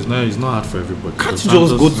 it's not hard for everybody. Can't Dos you just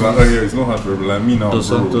Santos- go Like, oh yeah, it's not hard for everybody. Like me now, Dos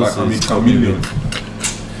bro. Santos Like I'm a is chameleon. Dos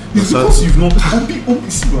It's because you've not. Obi,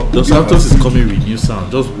 see what Dos Obi Santos has is seen. coming with new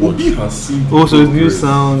sound. Just watch. Obi has seen. Oh, so it's new progress.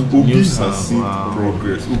 sound, Obi new has sound. seen Wow.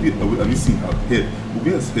 progress. Obi, have you seen her head? Obi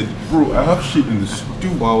has head. Bro, I have shit in the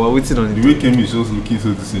studio. wow, we're waiting on The it. way Kemi is just looking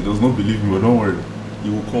so this, he does not believe me, but don't worry, he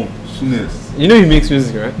will come soonest. You know he makes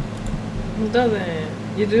music, right? It doesn't.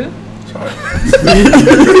 You do? Child.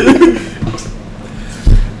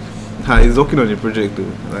 He's working on a project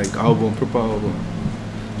though, like album, proper album.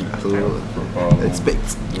 So Proper album.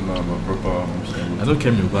 expect. Don't know about proper album. I know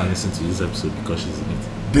Kemi will go and listen to this episode because she's in it.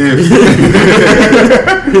 Damn. to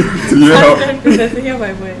hear how, 100% to hear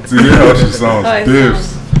my voice. to hear how she sounds. Oh, it Devs.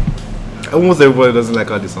 sounds- Almost everybody doesn't like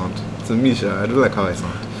how they sound. To me, sure, I don't like how I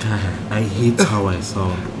sound. I hate how I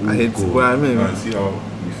sound. I hate. Well, I mean, Now you see how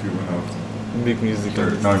you feel when I have to. make music.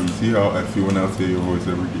 and- Now you see how I feel when I hear your voice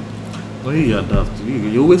every day. No, you adapt.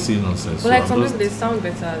 You always say nonsense. But so like I'm sometimes just- they sound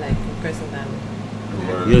better like in person than.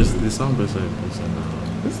 Yes, they sound better in person.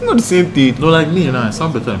 It's not the same thing. No, like me, I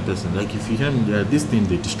sound better in person. Like if you hear me, this thing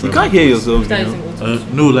they destroy. You can't hear yourself. That You is know?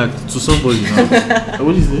 important. No, like to somebody now.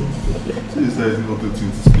 What do you say? She says it's not the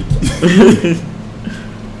thing to speak.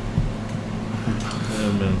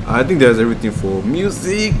 Yeah, man. I think there's everything for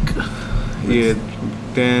music. Yeah,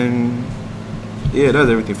 then that's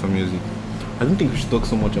everything for music. I don't think we should talk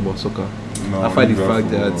so much about soccer. No, I find the leave fact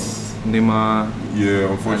for- that Neymar. Yeah,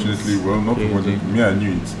 unfortunately, well, not KG. unfortunately. Me, I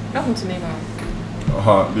knew it. What happened to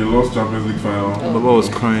Neymar? They lost Champions League final. Oh. Baba was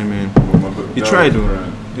crying, man. He That tried was though.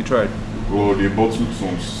 crying. He tried. Well, they bottled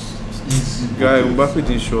some easy. Guy, buckets. Mbappe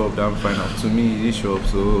didn't show up that final. To me, he didn't show up.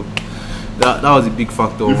 So that was a big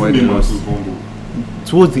factor why Even they Neymar lost. was fumble.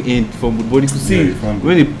 Towards the end, fumbled, but you could see Yeah, he fumbled.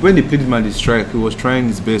 when they played him at the strike, he was trying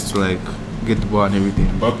his best to like get the ball and everything.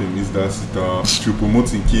 Mbappe missed that sitter.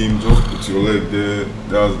 Choupo-Moting came, just put your leg there.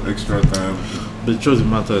 That was extra time. The truth of the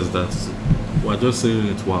matter is that we're just saying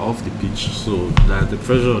it. We're off the pitch, so that the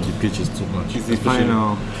pressure on the pitch is too much. It's the Especially-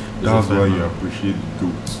 final. it's That's the why final. you appreciate the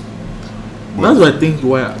GOAT. But That's why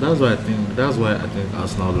I think. That's why I think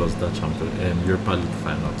Arsenal lost that Europa League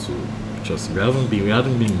final to Chelsea. We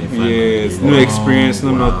hadn't been in the final. Yes, in a no long experience,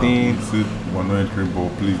 no while. nothing. he said, we're not entering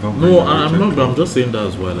ball, please don't bring No, your I'm not. check. But I'm just saying that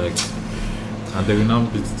as well. Like, and they will now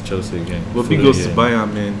beat Chelsea again. But for big the ups to year.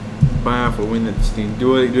 Bayern, man. Bayern for winning this thing. They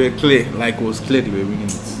were clear, like it was clear they were winning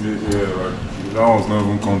it. Yeah, like, that was not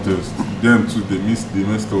even contest. Them too, they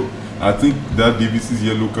messed up. I think that Davies's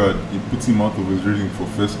yellow card, he put him out of his rating for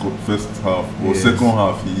first half or Yes. second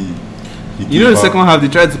half. He You came know, the back, second half they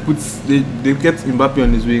tried to put they kept Mbappe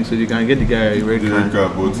on his wing so they can get the guy a red the red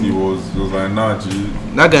card. card, but he was like, nah, G.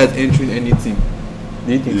 That guy's entering anything.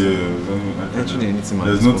 Do you think so? Yeah, Entering anything. at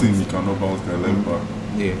there's this nothing point. he cannot bounce their left back.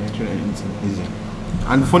 Yeah, entering anything. Easy.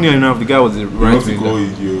 And funny enough, the guy was the You right want to call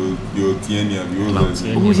winger. it your Tienia, Now, because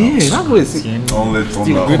Tierney Oh now. yeah, that's what it's. Tierney. don't let It's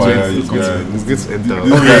thunder good to fire enter, his guy. it's good to enter.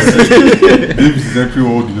 This guy said Davis is entering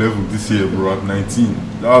all the level this year, bro, at 19.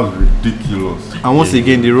 That was ridiculous. And once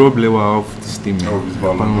again, they robbed Lewa off this team. man. Of his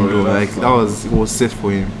Ballon Ballon d'Or, d'Or, yeah, like that's that was it was set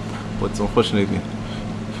for him, but unfortunately,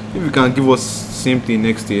 if you can give us same thing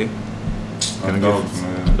next year, I Can I doubt, get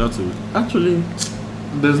man. That's it. Actually,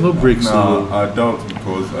 there's no break. So Nah, I doubt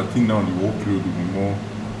because I think now the workload will be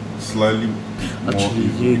slightly more Actually,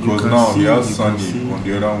 even, yeah, you because can now see- he has you can Sane see- on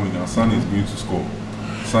the other wing and Sane is going to score.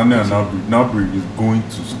 Sane and Nabri is going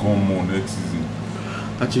to score more next season.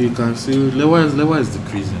 actually, you can see Lewa is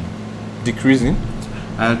decreasing. decreasing.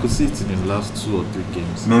 I could see it in his last 2 or 3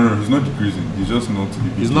 games. No, he's not decreasing. He's just not a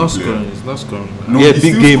big He's game not player. scoring. He's not scoring. No, Yeah, he big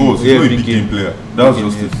still game. scores. He's Yeah, not a big big game game. player. That's Big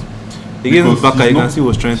just game, it. yes. Against Because Baka, he's you not- can see he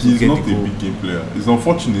was trying to He's get not the a goal. big game player. It's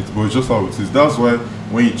unfortunate, but it's just how it is. That's why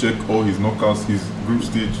when you check all his knockouts, his group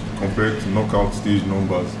stage compared to knockout stage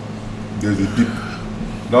numbers, there's a dip.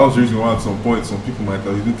 That was the reason why at some point some people might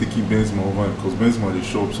have even taken Benzema over him because Benzema they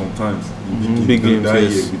show up sometimes in Big games, that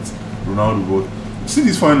yes. year with Ronaldo. But see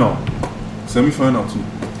this final, semi-final too.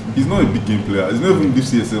 He's not a big game player. It's not even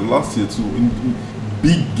this year. So last year too. In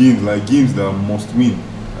big games like games that must win,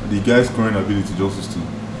 the guy's scoring ability just is too.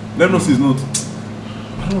 Let me not say it's not.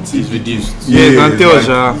 I don't see He's reduced. Yeah, you can it's tell, like,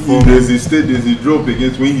 Sha, from- there's a drop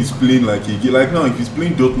against when he's playing like like now if he's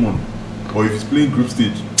playing Dortmund or if he's playing group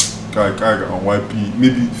stage, Kai can YP.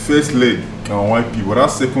 Maybe first leg can YP, but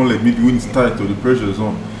that second leg maybe when it's tight or the pressure is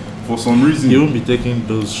on, for some reason. He won't be taking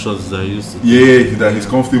those shots that he used to. Yeah, that he's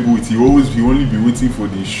comfortable with. He only be waiting for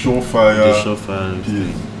the surefire. The shot fire.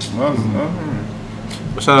 Yeah.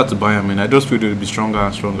 But shout out to Bayern, man. I just feel they'll be stronger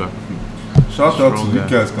and stronger. Shout out to Stronger. the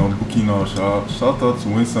guys can book in now. Shout out to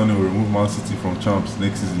when Sane will remove Man City from champs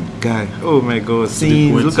next season. Guy, oh my god,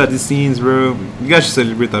 scenes. point. Look at the scenes, bro. You guys should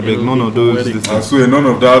celebrate. I beg. Yeah, None of people those. wearing- this I thing. swear, none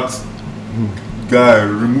of that. Guy,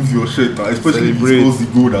 remove your shirt, especially if Celebrate. he scores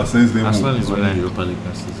the goal that sends them Arsenal home. is winning the Europa League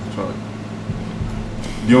next season. Try.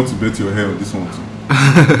 Do you want to bet your hair on this one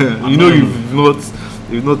too? You know you've not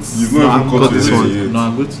You've no, not I'm even got cut this your one. hair yet. No,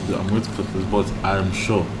 I'm going to cut this, but I'm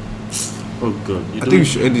sure. Oh God! I think we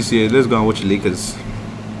should end this year. Let's go and watch the Lakers.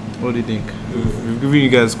 What do you think? We've given you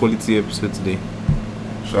guys quality episode today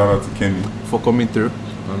Shout out to Kenny. for coming through.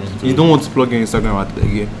 I mean, You don't want to plug your Instagram out there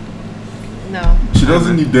again. No. She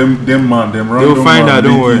doesn't need them random find man her, don't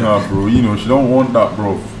linking worry. her, bro. You know, she don't want that,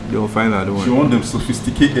 bro. They'll find out. Don't She worry. want them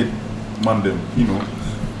sophisticated man, them. You know.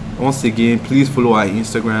 Once again, please follow our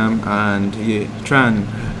Instagram and yeah, try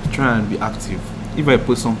and be active. If I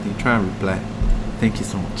post something, try and reply. Thank you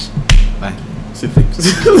so much. Bye. say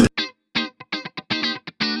things.